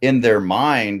in their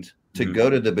mind to go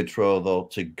to the betrothal,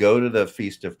 to go to the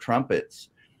Feast of Trumpets.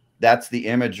 That's the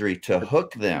imagery to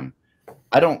hook them.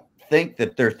 I don't think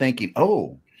that they're thinking,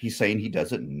 oh, he's saying he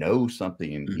doesn't know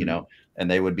something,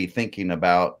 and they would be thinking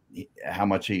about how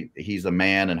much he's a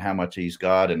man and how much he's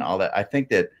God and all that. I think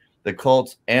that the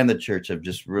cults and the church have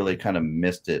just really kind of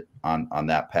missed it on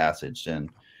that passage.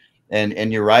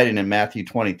 And you're right. And in Matthew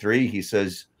 23, he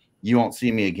says, you won't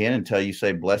see me again until you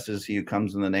say, blessed is he who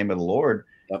comes in the name of the Lord.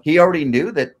 Yep. He already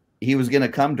knew that he was going to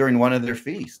come during one of their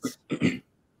feasts.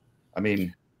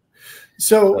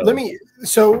 So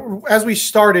so as we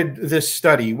started this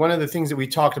study, one of the things that we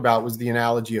talked about was the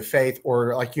analogy of faith,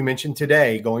 or like you mentioned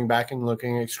today, going back and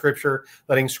looking at scripture,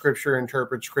 letting scripture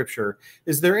interpret scripture.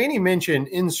 Is there any mention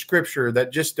in scripture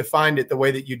that just defined it the way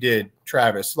that you did,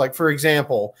 Travis? Like, for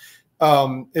example,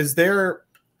 is there,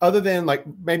 other than like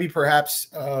maybe perhaps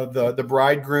the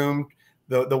bridegroom,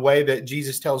 the way that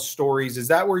Jesus tells stories, is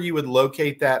that where you would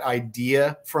locate that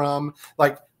idea from?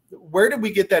 Like, where did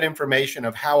we get that information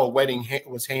of how a wedding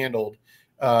was handled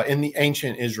in the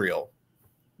ancient Israel?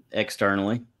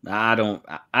 Externally, I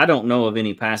don't know of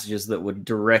any passages that would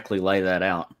directly lay that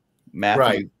out.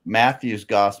 Matthew's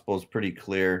gospel is pretty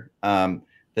clear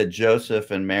that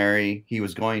Joseph and Mary, he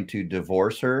was going to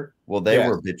divorce her. Well, they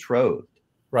were betrothed,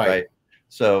 right?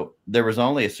 So there was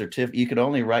only a certificate.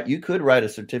 You could write a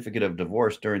certificate of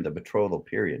divorce during the betrothal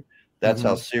period. That's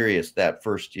how serious that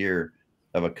first year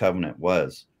of a covenant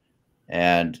was.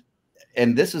 And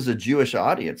this is a Jewish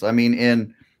audience. I mean,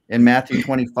 in Matthew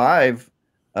 25,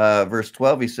 verse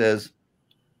 12, he says,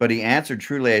 "But he answered,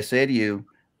 truly I say to you,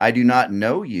 I do not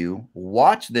know you.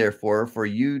 Watch therefore, for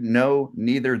you know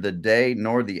neither the day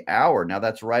nor the hour." Now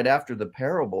that's right after the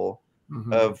parable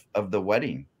of the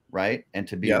wedding, right? And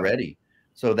to be ready.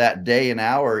 So that day and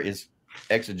hour is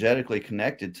exegetically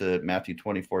connected to Matthew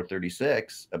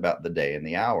 24:36 about the day and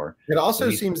the hour. It also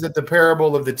seems that the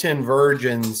parable of the 10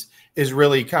 virgins is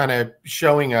really kind of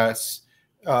showing us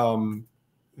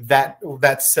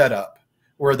that setup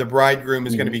where the bridegroom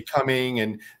is going to be coming,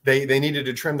 and they needed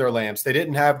to trim their lamps. They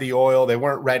didn't have the oil. They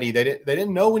weren't ready. They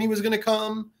didn't know when he was going to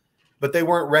come, but they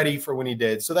weren't ready for when he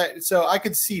did. So I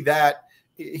could see that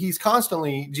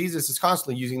Jesus is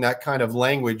constantly using that kind of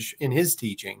language in his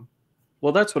teaching.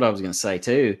 Well, that's what I was going to say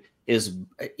too, is,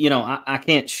 I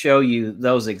can't show you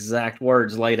those exact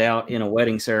words laid out in a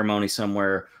wedding ceremony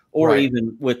somewhere, or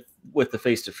even with the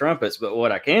Feast of Trumpets. But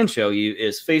what I can show you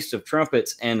is Feast of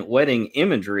Trumpets and wedding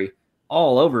imagery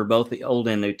all over both the Old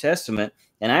and New Testament.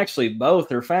 And actually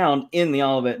both are found in the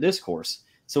Olivet Discourse.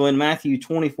 So in Matthew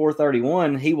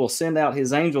 24:31, he will send out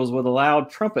his angels with a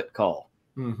loud trumpet call.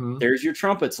 There's your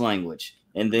trumpets language.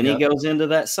 And then he goes into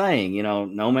that saying,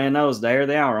 no man knows the day or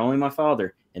the hour, only my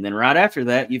Father. And then right after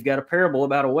that, you've got a parable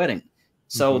about a wedding.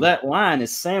 So that line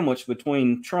is sandwiched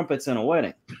between trumpets and a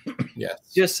wedding.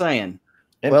 Just saying.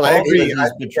 And well, I agree.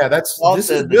 Paul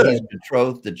said that he's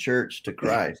betrothed the church to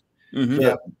Christ.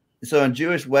 So in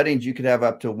Jewish weddings, you could have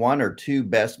up to one or two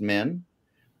best men.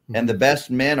 And the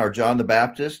best men are John the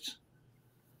Baptist,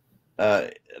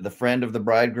 the friend of the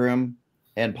bridegroom,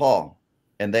 and Paul.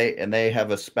 And they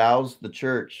have espoused the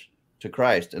church to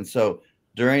Christ. And so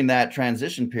during that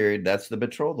transition period, that's the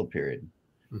betrothal period.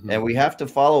 And we have to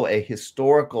follow a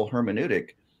historical hermeneutic.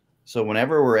 So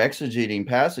whenever we're exegeting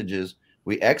passages,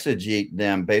 we exegete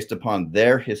them based upon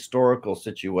their historical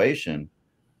situation.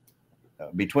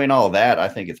 Between all of that, I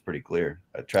think it's pretty clear.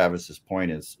 Travis's point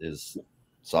is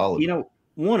solid.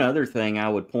 One other thing I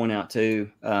would point out too,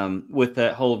 with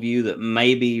that whole view that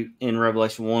maybe in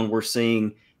Revelation 1 we're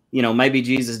seeing, maybe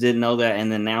Jesus didn't know that,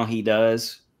 and then now he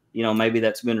does. Maybe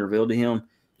that's been revealed to him.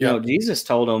 Jesus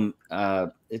told him,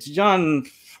 it's John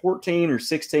 14 or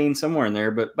 16, somewhere in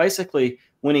there, but basically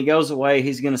when he goes away,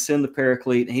 he's going to send the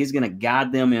Paraclete and he's going to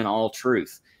guide them in all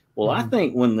truth. Well, I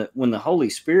think when the Holy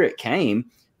Spirit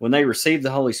came, when they received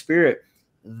the Holy Spirit,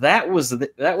 that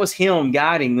was him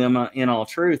guiding them in all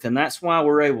truth. And that's why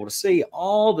we're able to see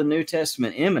all the New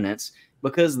Testament imminents,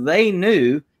 because they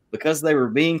knew, because they were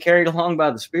being carried along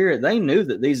by the Spirit, they knew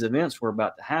that these events were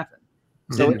about to happen.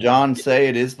 So did John say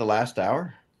it is the last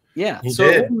hour? Yeah. So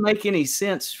it wouldn't make any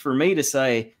sense for me to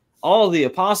say all the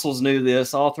apostles knew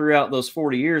this all throughout those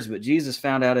 40 years, but Jesus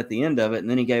found out at the end of it, and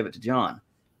then he gave it to John.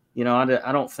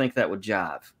 I don't think that would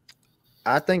jive.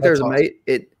 I think there's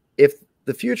if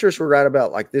the futurists were right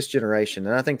about like this generation,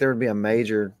 then I think there would be a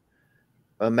major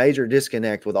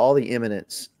disconnect with all the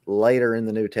imminence later in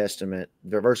the New Testament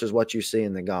versus what you see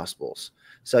in the Gospels.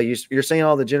 So you're seeing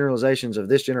all the generalizations of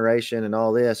this generation and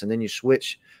all this, and then you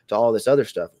switch to all this other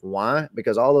stuff. Why?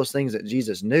 Because all those things that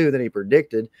Jesus knew that he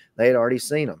predicted, they had already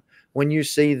seen them. When you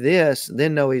see this,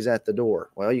 then know he's at the door.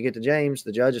 Well, you get to James,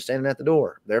 the judge is standing at the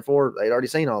door. Therefore, they'd already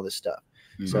seen all this stuff.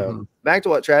 So back to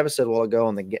what Travis said a while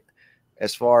ago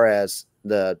as far as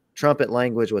the trumpet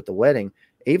language with the wedding,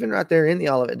 even right there in the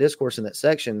Olivet Discourse in that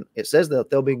section, it says that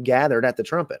they'll be gathered at the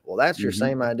trumpet. Well, that's your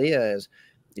same idea as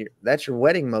that's your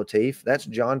wedding motif. That's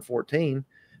John 14,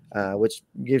 which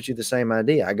gives you the same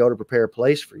idea. I go to prepare a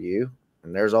place for you,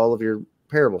 and there's all of your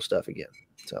parable stuff again.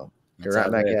 So you're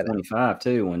right back at 25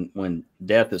 too. When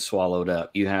death is swallowed up,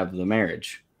 you have the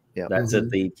marriage. Yeah, that's at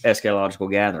the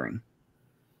eschatological gathering.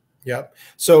 Yep.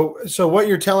 So what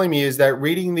you're telling me is that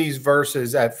reading these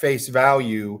verses at face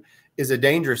value is a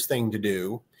dangerous thing to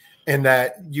do, and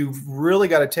that you've really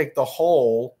got to take the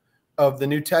whole of the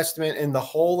New Testament and the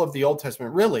whole of the Old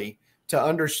Testament really to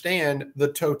understand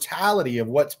the totality of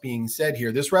what's being said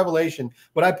here. This revelation,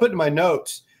 what I put in my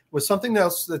notes was something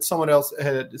else that someone else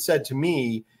had said to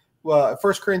me. Well,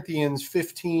 1 Corinthians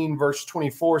 15 verse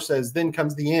 24 says, then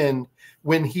comes the end,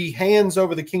 when he hands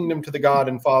over the kingdom to the God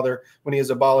and Father, when he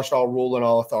has abolished all rule and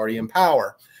all authority and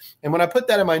power. And when I put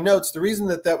that in my notes, the reason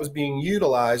that that was being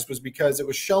utilized was because it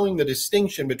was showing the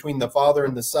distinction between the Father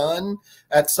and the Son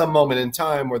at some moment in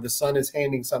time, where the Son is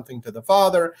handing something to the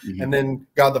Father, and then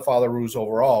God the Father rules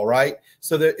over all, right?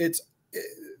 So that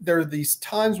there are these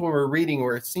times when we're reading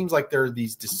where it seems like there are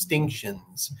these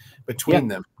distinctions between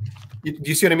them. Do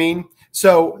you see what I mean?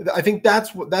 So I think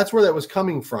that's where that was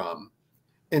coming from.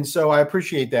 And so I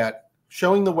appreciate that.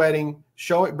 Showing the wedding,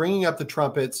 bringing up the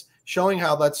trumpets, showing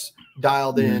how that's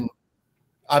dialed in.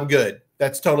 I'm good.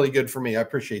 That's totally good for me. I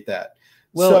appreciate that.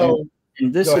 Well, so,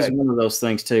 and this is one of those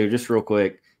things too, just real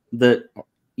quick, that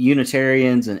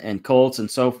Unitarians and cults and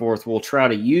so forth will try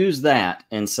to use that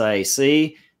and say,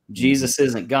 see, Jesus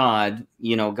isn't God.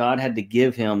 You know, God had to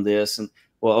give him this. And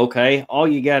well, okay, all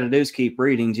you got to do is keep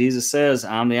reading. Jesus says,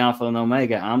 I'm the Alpha and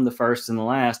Omega. I'm the first and the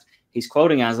last. He's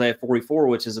quoting Isaiah 44,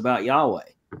 which is about Yahweh.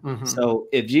 So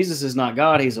if Jesus is not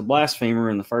God, he's a blasphemer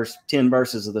in the first 10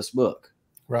 verses of this book.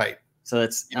 Right. So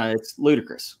it's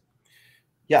ludicrous.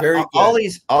 Yeah. All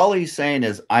he's saying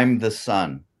is, I'm the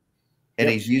Son. And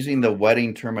he's using the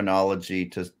wedding terminology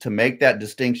to make that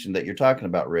distinction that you're talking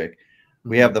about, Rick.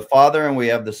 We have the Father and we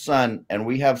have the Son, and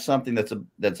we have something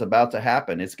that's about to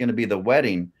happen. It's going to be the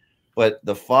wedding, but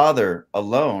the Father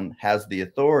alone has the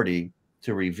authority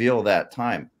to reveal that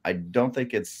time. I don't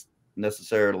think it's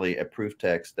necessarily a proof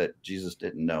text that Jesus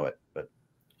didn't know it, but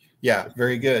yeah,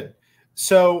 very good.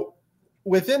 So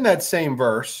within that same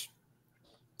verse,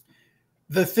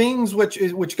 the things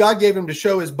which God gave him to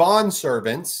show his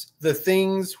bondservants, the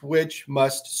things which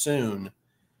must soon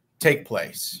take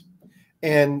place.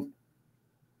 And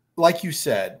like you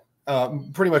said,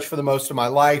 pretty much for the most of my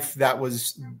life, that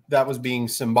was being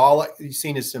symbolic,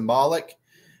 seen as symbolic.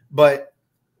 But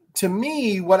to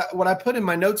me, what I put in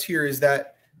my notes here is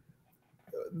that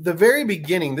the very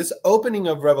beginning, this opening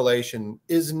of Revelation,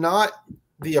 is not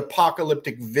the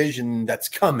apocalyptic vision that's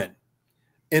coming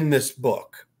in this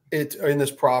book, in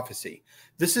this prophecy.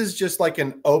 This is just like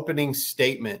an opening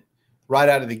statement right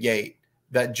out of the gate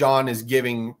that John is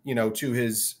giving,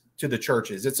 to the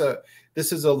churches.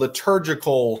 This is a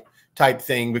liturgical type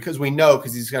thing, because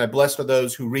he's going to bless to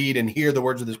those who read and hear the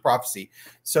words of this prophecy.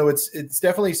 So it's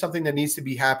definitely something that needs to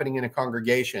be happening in a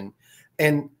congregation.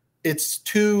 And it's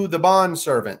to the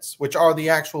bondservants, which are the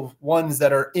actual ones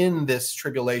that are in this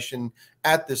tribulation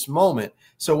at this moment.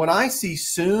 So when I see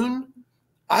soon,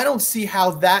 I don't see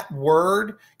how that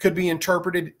word could be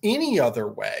interpreted any other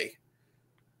way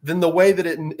than the way that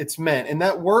it's meant. And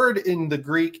that word in the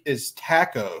Greek is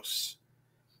tachos.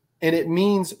 And it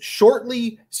means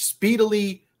shortly,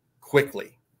 speedily,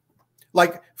 quickly.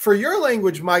 Like for your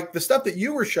language, Mike, the stuff that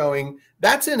you were showing,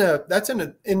 that's in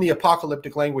the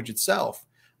apocalyptic language itself.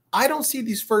 I don't see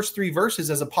these first 3 verses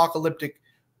as apocalyptic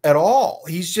at all.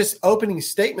 He's just opening a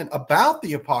statement about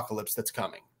the apocalypse that's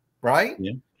coming, right?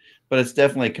 Yeah. But it's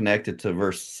definitely connected to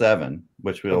verse 7,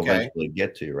 which we'll eventually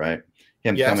get to, right?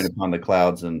 Him coming upon the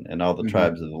clouds and all the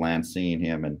tribes of the land seeing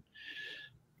him. And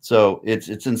so it's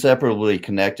inseparably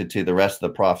connected to the rest of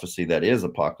the prophecy that is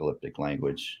apocalyptic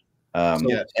language. And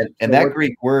that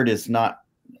Greek word is not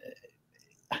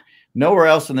nowhere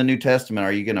else in the New Testament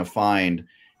are you going to find,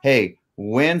 hey,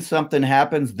 when something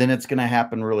happens, then it's going to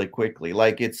happen really quickly.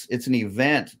 Like it's an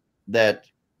event that,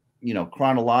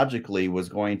 chronologically was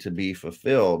going to be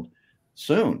fulfilled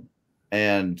soon.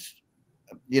 And,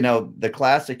 the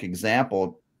classic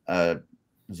example,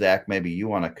 Zach, maybe you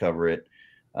want to cover it,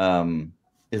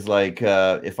 is like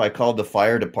if I called the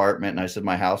fire department and I said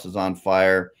my house is on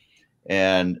fire,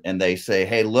 and they say,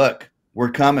 hey, look, we're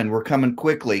coming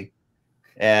quickly.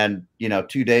 And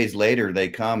 2 days later they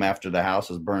come after the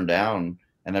house is burned down,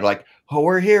 and they're like, oh,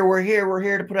 we're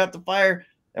here to put out the fire.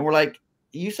 And we're like,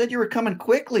 you said you were coming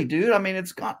quickly, dude. I mean,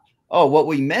 it's gone. Oh, what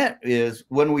we meant is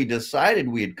when we decided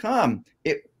we'd come,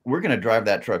 we're going to drive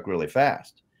that truck really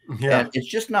fast. Yeah. And it's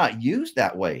just not used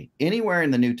that way anywhere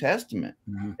in the New Testament.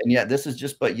 And yet this is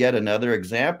just yet another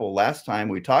example. Last time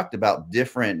we talked about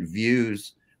different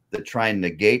views that try and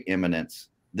negate imminence.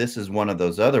 This is one of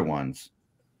those other ones.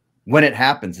 When it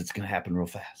happens, it's going to happen real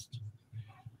fast.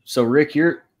 So Rick,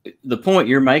 the point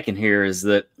you're making here is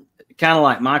that kind of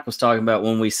like Mike was talking about,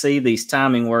 when we see these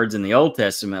timing words in the Old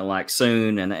Testament, like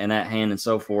soon and at hand and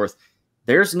so forth,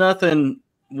 there's nothing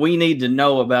we need to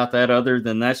know about that other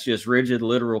than that's just rigid,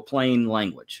 literal, plain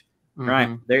language,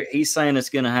 right? There, he's saying it's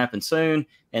going to happen soon.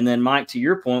 And then, Mike, to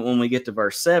your point, when we get to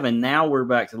verse 7, now we're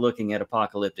back to looking at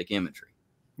apocalyptic imagery.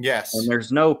 Yes. And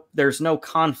there's no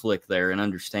conflict there in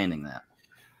understanding that.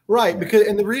 Right. Because,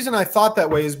 and the reason I thought that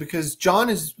way is because John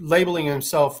is labeling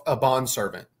himself a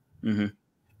bondservant.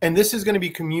 And this is going to be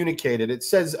communicated. It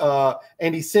says,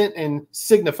 and he sent and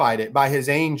signified it by his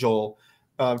angel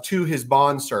to his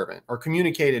bondservant, or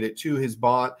communicated it to his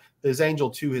angel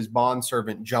to his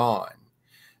bondservant John.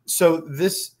 So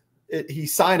this, he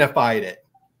signified it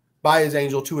by his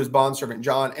angel to his bondservant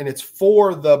John, and it's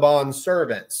for the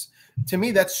bondservants. To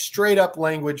me, that's straight up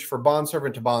language for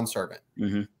bondservant to bondservant.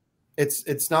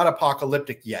 It's not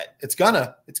apocalyptic yet. It's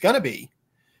gonna be,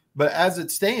 but as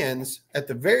it stands at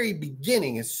the very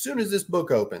beginning, as soon as this book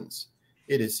opens,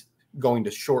 it is going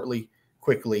to shortly,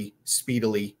 quickly,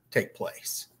 speedily take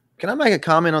place. Can I make a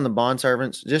comment on the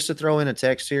bondservants just to throw in a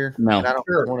text here? No, and I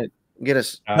don't want to get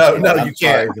us. No, you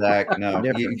can't. Zach. No,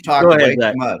 you talk way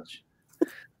too much.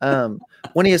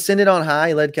 When he ascended on high,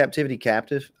 he led captivity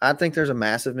captive. I think there's a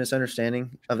massive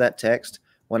misunderstanding of that text.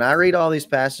 When I read all these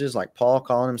passages, like Paul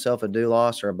calling himself a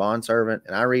doulos or a bondservant,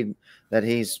 and I read that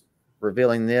he's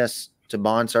revealing this to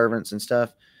bondservants and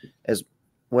stuff, as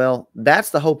well, that's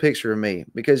the whole picture of me.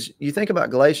 Because you think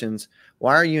about Galatians,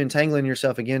 why are you entangling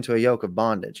yourself again to a yoke of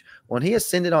bondage? When he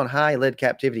ascended on high, he led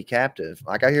captivity captive.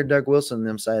 Like I hear Doug Wilson and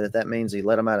them say that means he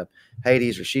let them out of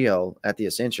Hades or Sheol at the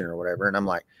ascension or whatever. And I'm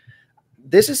like,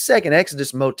 this is second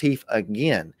Exodus motif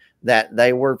again, that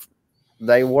they were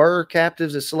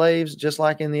captives as slaves, just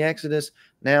like in the Exodus.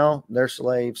 Now they're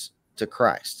slaves to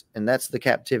Christ, and that's the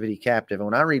captivity captive. And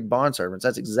when I read bondservants,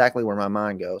 that's exactly where my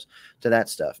mind goes to that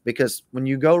stuff, because when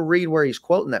you go read where he's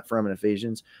quoting that from in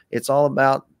Ephesians, it's all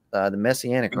about the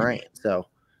messianic reign. So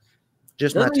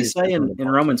just doesn't he say in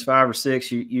Romans 5 or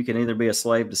 6, you can either be a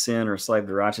slave to sin or a slave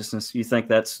to righteousness? You think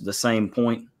that's the same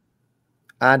point?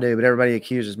 I do, but everybody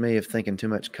accuses me of thinking too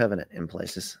much covenant in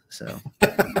places. So,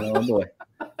 oh boy,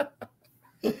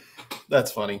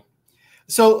 that's funny.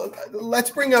 So let's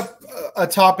bring up a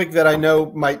topic that I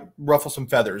know might ruffle some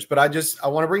feathers, but I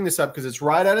want to bring this up because it's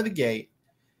right out of the gate.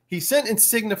 He sent and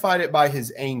signified it by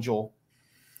his angel.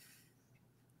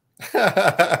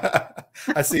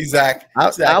 I see Zach.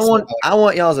 I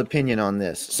want y'all's opinion on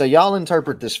this. So y'all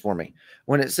interpret this for me.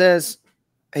 When it says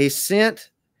he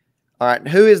sent, all right,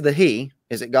 who is the he?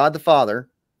 Is it God the Father?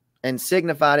 And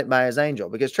signified it by his angel?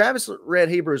 Because Travis read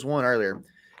Hebrews 1 earlier.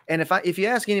 And if you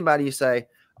ask anybody, you say,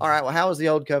 all right, well, how was the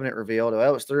old covenant revealed? Well,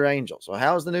 it was through angels. Well,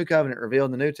 how was the new covenant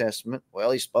revealed in the New Testament?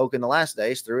 Well, he spoke in the last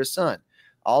days through his son.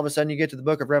 All of a sudden you get to the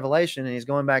book of Revelation and he's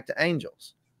going back to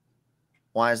angels.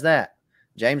 Why is that?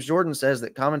 James Jordan says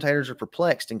that commentators are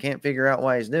perplexed and can't figure out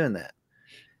why he's doing that.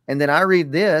 And then I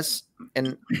read this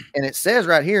and it says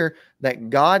right here that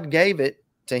God gave it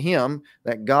to him,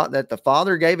 that the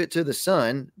Father gave it to the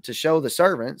Son to show the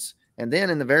servants. And then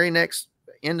in the very next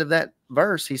end of that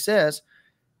verse, he says,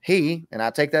 he, and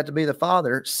I take that to be the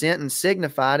Father, sent and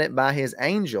signified it by his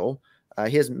angel,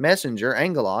 his messenger,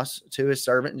 angelos, to his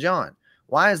servant John.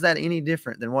 Why is that any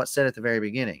different than what's said at the very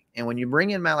beginning? And when you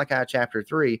bring in Malachi chapter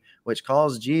 3, which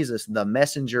calls Jesus the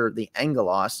messenger, the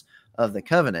angelos of the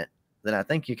covenant, then I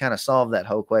think you kind of solve that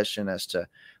whole question as to,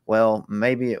 well,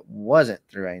 maybe it wasn't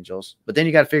through angels, but then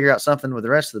you got to figure out something with the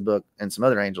rest of the book and some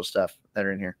other angel stuff that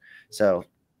are in here. So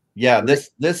yeah,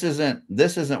 this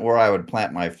isn't where I would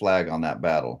plant my flag on that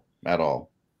battle at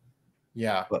all.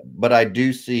 Yeah. But I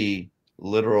do see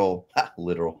literal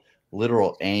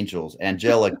angels,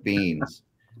 angelic beings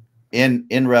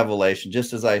in Revelation,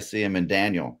 just as I see them in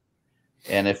Daniel.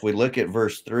 And if we look at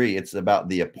verse 3, it's about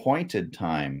the appointed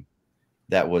time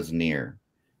that was near.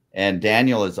 And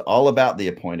Daniel is all about the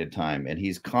appointed time, and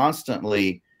he's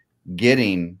constantly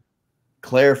getting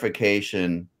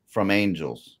clarification from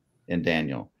angels in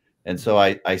Daniel. And so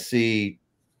I see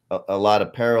a lot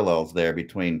of parallels there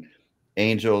between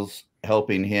angels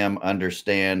helping him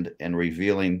understand and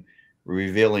revealing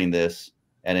this,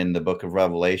 and in the book of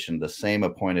Revelation, the same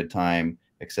appointed time,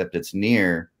 except it's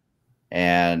near,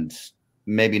 and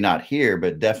maybe not here,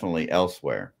 but definitely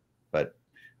elsewhere. But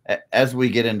as we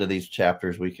get into these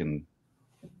chapters, we can.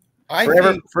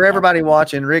 For everybody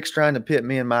watching, Rick's trying to pit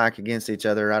me and Mike against each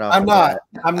other right off. I'm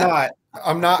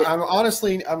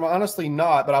honestly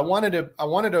not. But I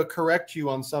wanted to correct you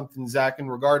on something, Zach, in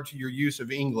regard to your use of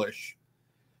English,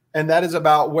 and that is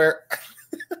about where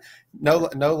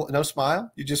No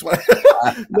smile. You just want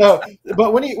no.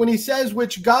 But when he says,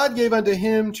 which God gave unto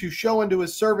him to show unto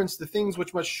his servants the things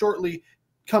which must shortly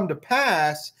come to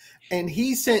pass, and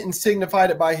he sent and signified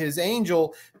it by his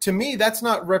angel. To me, that's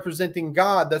not representing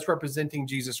God. That's representing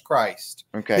Jesus Christ.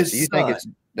 Okay, so you think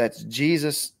that's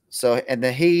Jesus? So, and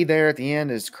the he there at the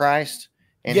end is Christ,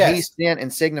 and he sent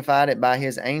and signified it by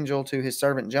his angel to his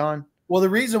servant John. Well, the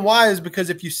reason why is because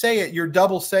if you say it, you're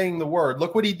double saying the word.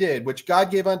 Look what he did, which God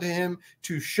gave unto him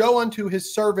to show unto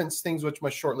his servants things which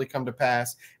must shortly come to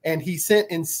pass. And he sent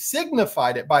and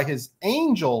signified it by his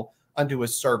angel unto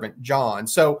his servant John.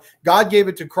 So God gave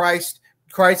it to Christ.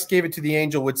 Christ gave it to the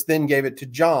angel, which then gave it to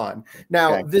John.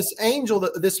 Now, this angel,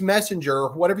 this messenger,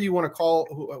 whatever you want to call,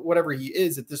 whatever he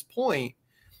is at this point,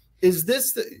 is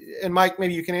this, and Mike,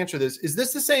 maybe you can answer this, is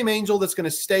this the same angel that's going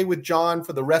to stay with John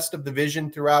for the rest of the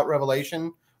vision throughout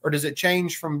Revelation? Or does it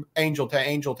change from angel to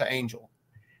angel to angel?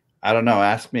 I don't know.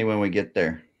 Ask me when we get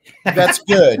there. That's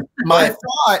good. My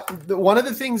thought, one of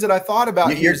the things that I thought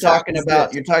about, you're talking about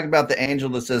the angel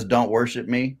that says, don't worship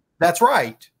me. That's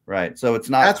right. Right. So it's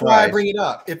not. That's Christ. Why I bring it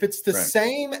up. If it's the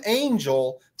same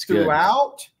angel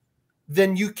throughout,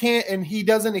 then you can't, and he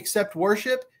doesn't accept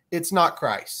worship, it's not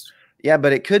Christ. Yeah,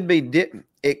 but it could be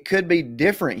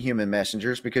different human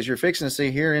messengers, because you're fixing to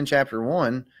see here in chapter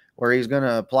 1 where he's going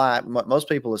to apply what most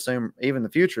people assume, even the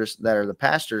futurists that are the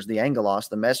pastors, the angelos,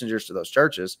 the messengers to those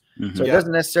churches. So it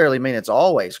doesn't necessarily mean it's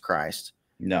always Christ.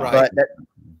 No, right.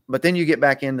 But then you get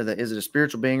back into is it a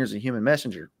spiritual being or is it a human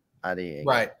messenger idea?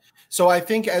 Right. So I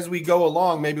think as we go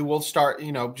along, maybe we'll start,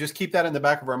 just keep that in the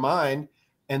back of our mind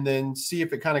and then see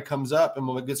if it kind of comes up and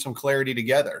we'll get some clarity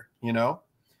together, Of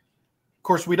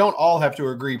course, we don't all have to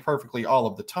agree perfectly all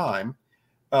of the time.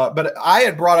 But I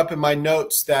had brought up in my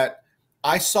notes that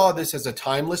I saw this as a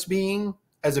timeless being,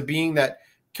 as a being that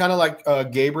kind of like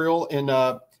Gabriel in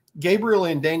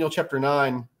Daniel chapter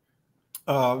 9,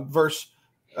 verse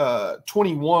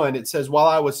 21. It says, while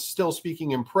I was still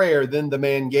speaking in prayer, then the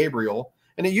man Gabriel,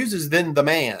 and it uses then the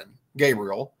man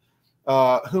Gabriel,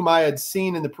 whom I had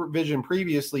seen in the vision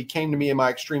previously, came to me in my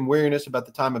extreme weariness about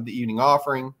the time of the evening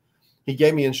offering. He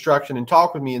gave me instruction and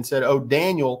talked with me and said, "Oh,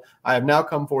 Daniel, I have now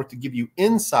come forth to give you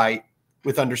insight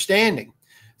with understanding."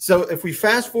 So if we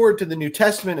fast forward to the New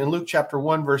Testament in Luke chapter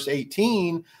 1, verse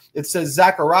 18, it says,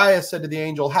 Zacharias said to the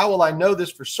angel, "How will I know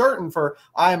this for certain? For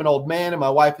I am an old man and my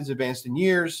wife is advanced in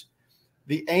years."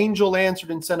 The angel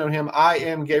answered and said unto him, "I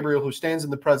am Gabriel, who stands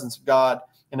in the presence of God,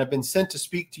 and have been sent to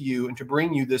speak to you and to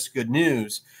bring you this good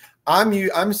news."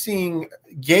 I'm seeing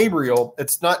Gabriel.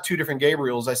 It's not two different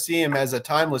Gabriels. I see him as a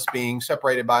timeless being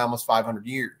separated by almost 500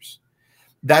 years.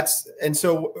 And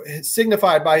so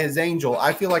signified by his angel,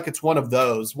 I feel like it's one of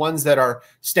those ones that are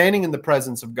standing in the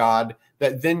presence of God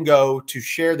that then go to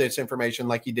share this information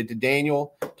like he did to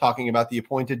Daniel, talking about the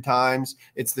appointed times.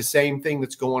 It's the same thing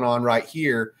that's going on right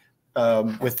here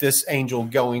with this angel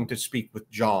going to speak with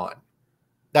John.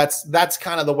 That's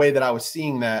kind of the way that I was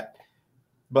seeing that.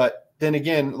 But then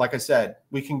again, like I said,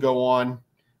 we can go on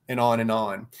and on and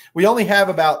on. We only have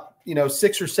about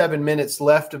 6 or 7 minutes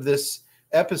left of this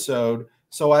episode.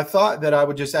 So I thought that I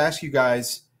would just ask you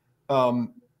guys, do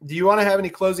you want to have any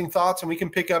closing thoughts? And we can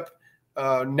pick up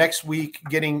next week,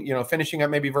 finishing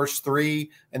up maybe verse 3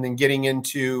 and then getting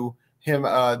into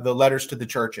the letters to the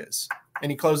churches.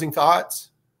 Any closing thoughts?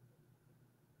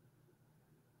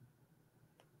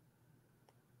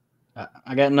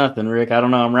 I got nothing, Rick. I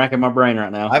don't know. I'm racking my brain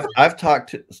right now. I've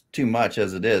talked too much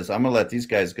as it is. I'm going to let these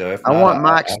guys go. If I want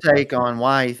Mike's take on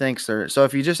why he thinks they're. So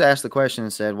if you just asked the question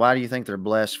and said, why do you think they're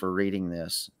blessed for reading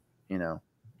this?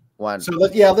 Why? So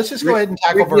let's just go ahead and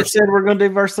tackle verse. Said we're going to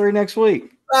do verse 3 next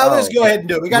week. Let's go ahead and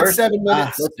do it. We got 7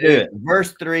 minutes. Let's do it.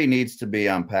 Verse 3 needs to be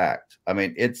unpacked. I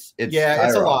mean, it's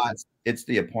a lot. It's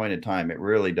the appointed time. It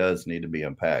really does need to be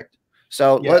unpacked.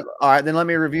 So, all right, then let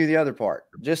me review the other part,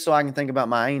 just so I can think about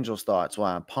my angel's thoughts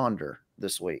while I ponder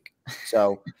this week.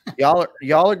 So,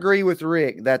 y'all agree with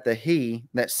Rick that the he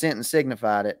that sent and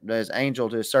signified it as angel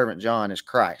to his servant John is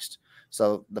Christ.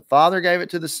 So, the Father gave it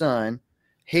to the Son.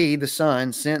 He, the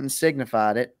Son, sent and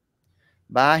signified it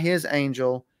by his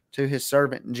angel to his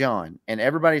servant John. And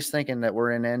everybody's thinking that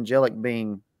we're in angelic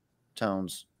being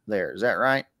tones there. Is that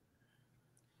right?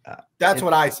 That's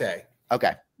what I say.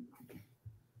 Okay.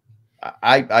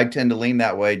 I tend to lean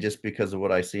that way just because of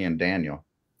what I see in Daniel.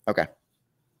 Okay.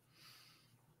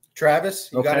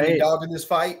 Travis, you got any dog in this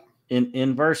fight?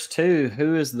 In verse 2,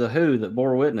 who is the who that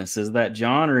bore witness? Is that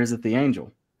John or is it the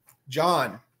angel?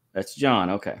 John. That's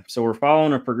John. Okay. So we're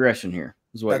following a progression here,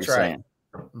 is what you're saying.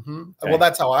 Mm-hmm. Okay. Well,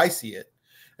 that's how I see it.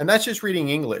 And that's just reading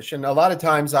English. And a lot of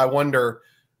times I wonder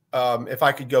if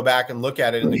I could go back and look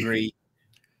at it in the Greek.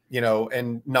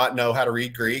 and not know how to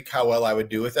read Greek, how well I would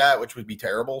do with that, which would be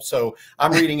terrible. So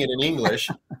I'm reading it in English.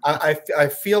 I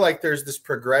feel like there's this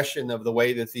progression of the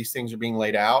way that these things are being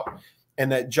laid out.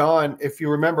 And that John, if you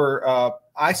remember,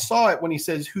 I saw it when he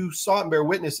says, who saw it and bear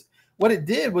witness. What it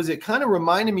did was it kind of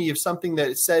reminded me of something that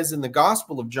it says in the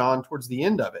Gospel of John towards the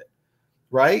end of it,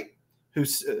 right?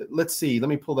 Let's see. Let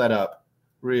me pull that up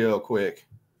real quick.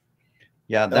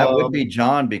 Yeah, that would be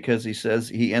John, because he says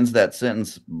he ends that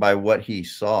sentence by what he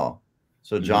saw.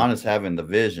 So John is having the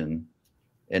vision,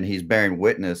 and he's bearing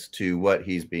witness to what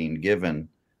he's being given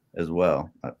as well.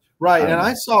 Right. And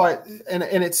I saw it, and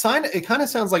it kind of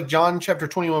sounds like John chapter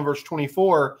 21, verse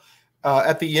 24.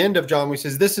 At the end of John, we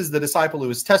says, this is the disciple who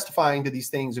is testifying to these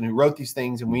things and who wrote these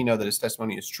things, and we know that his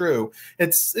testimony is true.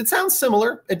 It sounds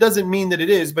similar. It doesn't mean that it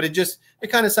is, but it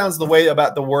kind of sounds the way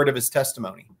about the word of his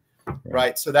testimony.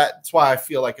 Right. So that's why I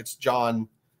feel like it's John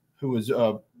who is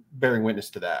bearing witness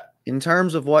to that. In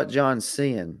terms of what John's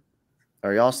seeing,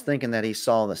 are y'all thinking that he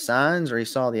saw the signs or he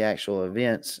saw the actual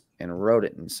events and wrote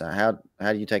it? And so how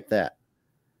do you take that?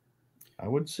 I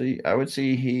would see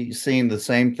he's seeing the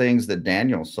same things that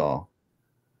Daniel saw.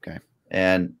 Okay.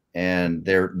 And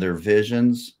their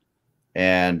visions,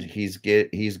 and he's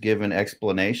given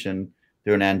explanation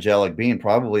through an angelic being,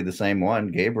 probably the same one,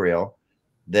 Gabriel,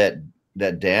 that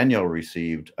Daniel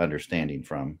received understanding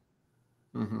from.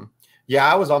 Mm-hmm. Yeah,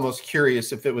 I was almost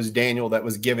curious if it was Daniel that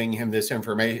was giving him this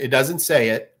information. It doesn't say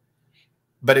it,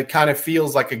 but it kind of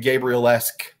feels like a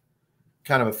Gabriel-esque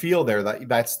kind of a feel there.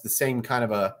 That's the same kind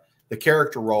of the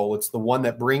character role. It's the one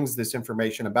that brings this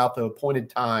information about the appointed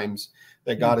times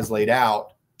that God has laid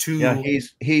out to. Yeah,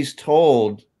 he's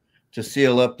told to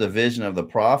seal up the vision of the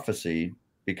prophecy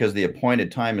because the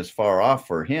appointed time is far off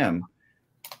for him.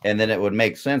 And then it would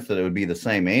make sense that it would be the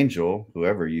same angel,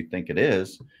 whoever you think it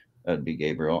is, that'd be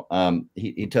Gabriel.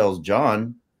 He tells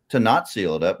John to not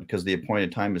seal it up because the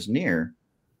appointed time is near.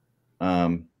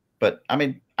 But I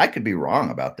mean, I could be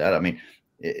wrong about that. I mean,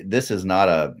 this is not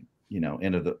a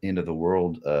end of the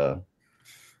world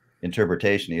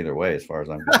interpretation either way, as far as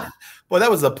I'm concerned. Well,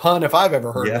 that was a pun if I've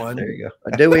ever heard one. There you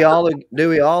go. Do we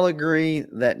all agree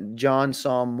that John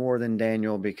saw more than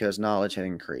Daniel because knowledge had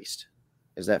increased?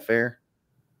 Is that fair?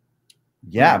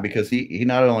 Yeah, because he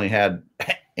not only had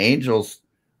angelic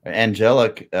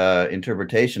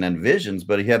interpretation and visions,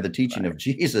 but he had the teaching of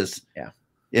Jesus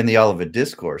in the Olivet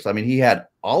Discourse. I mean, he had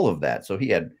all of that. So he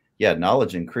had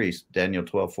knowledge increased. Daniel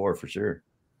 12:4 for sure.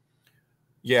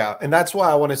 Yeah, and that's why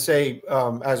I want to say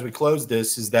as we close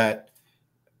this is that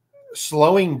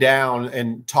slowing down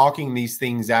and talking these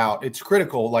things out, it's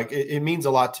critical. Like it means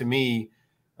a lot to me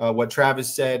what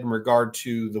Travis said in regard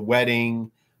to the wedding,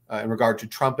 in regard to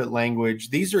trumpet language.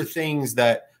 These are things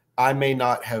that I may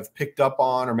not have picked up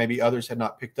on, or maybe others had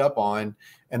not picked up on.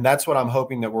 And that's what I'm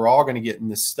hoping that we're all going to get in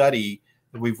this study.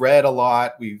 We've read a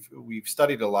lot. We've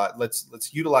studied a lot.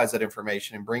 Let's utilize that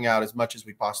information and bring out as much as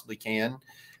we possibly can.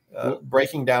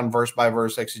 Breaking down verse by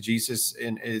verse exegesis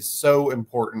is so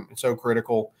important and so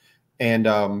critical.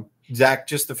 And Zach,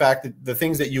 just the fact that the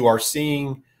things that you are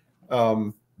seeing, I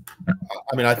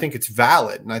mean, I think it's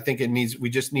valid, and I think we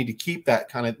just need to keep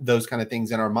those kind of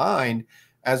things in our mind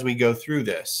as we go through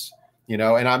this, and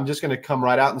I'm just going to come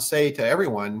right out and say to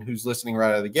everyone who's listening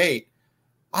right out of the gate,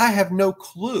 I have no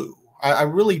clue. I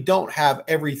really don't have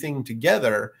everything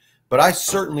together, but I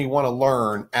certainly want to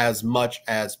learn as much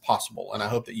as possible. And I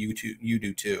hope that you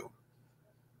do too.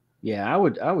 Yeah, I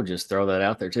would just throw that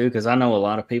out there too, because I know a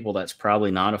lot of people that's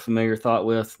probably not a familiar thought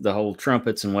with the whole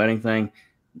trumpets and wedding thing.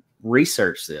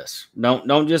 Research this.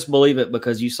 Don't just believe it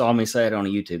because you saw me say it on a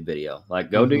YouTube video.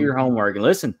 Like, go do your homework and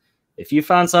listen. If you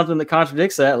find something that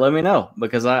contradicts that, let me know,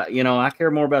 because I care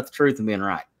more about the truth than being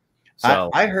right. So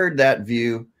I heard that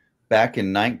view back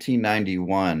in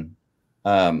 1991.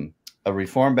 A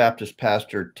Reformed Baptist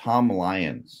pastor, Tom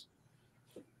Lyons,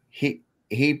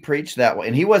 he preached that way,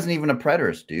 and he wasn't even a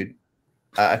preterist, dude.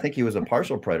 I think he was a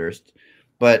partial preterist,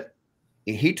 but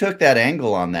he took that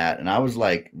angle on that, and I was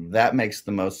like, that makes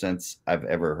the most sense I've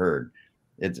ever heard.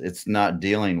 It's not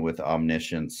dealing with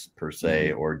omniscience per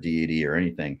se or deity or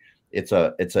anything. It's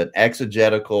an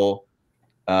exegetical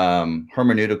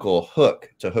hermeneutical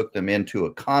hook to hook them into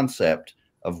a concept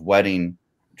of wedding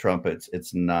trumpets.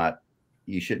 It's not,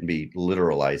 you shouldn't be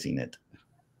literalizing it.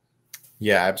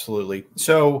 Yeah, absolutely.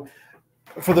 So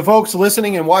for the folks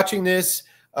listening and watching this,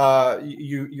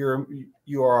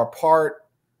 you are a part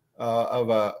of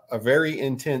a very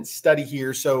intense study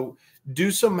here. So do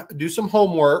some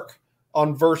homework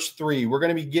on verse 3. We're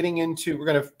going to be getting into, we're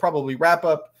going to probably wrap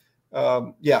up.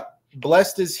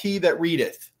 Blessed is he that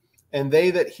readeth, and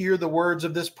they that hear the words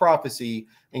of this prophecy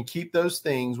and keep those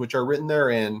things which are written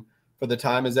therein, for the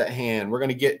time is at hand.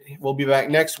 We'll be back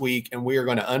next week, and we are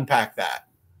going to unpack that.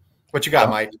 What you got,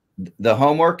 Mike? The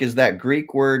homework is that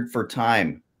Greek word for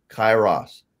time,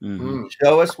 kairos. Mm-hmm.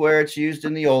 Show us where it's used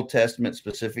in the Old Testament,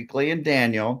 specifically in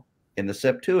Daniel, in the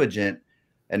Septuagint,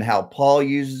 and how Paul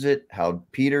uses it, how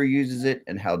Peter uses it,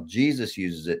 and how Jesus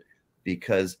uses it,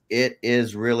 because it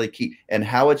is really key, and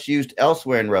how it's used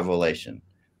elsewhere in Revelation,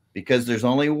 because there's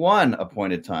only one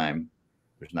appointed time.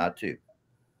 There's not two.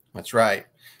 That's right.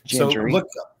 Gentry. So look,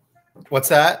 what's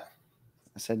that?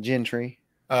 I said gentry.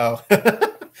 Oh,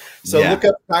 so look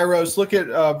up Kairos, look at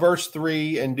verse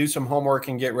 3 and do some homework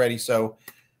and get ready. So,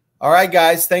 all right,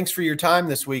 guys, thanks for your time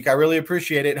this week. I really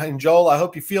appreciate it. And Joel, I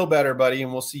hope you feel better, buddy.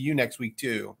 And we'll see you next week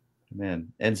too.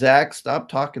 Man. And Zach, stop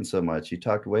talking so much. You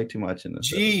talked way too much in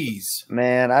this. Jeez,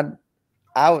 man.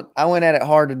 I went at it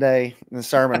hard today in the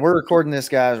sermon. We're recording this,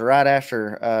 guys, right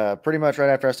after, pretty much right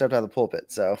after I stepped out of the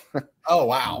pulpit. So, oh,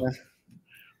 wow.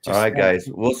 All right, guys,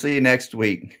 we'll see you next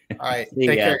week. All right.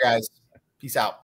 Take care, guys. Peace out.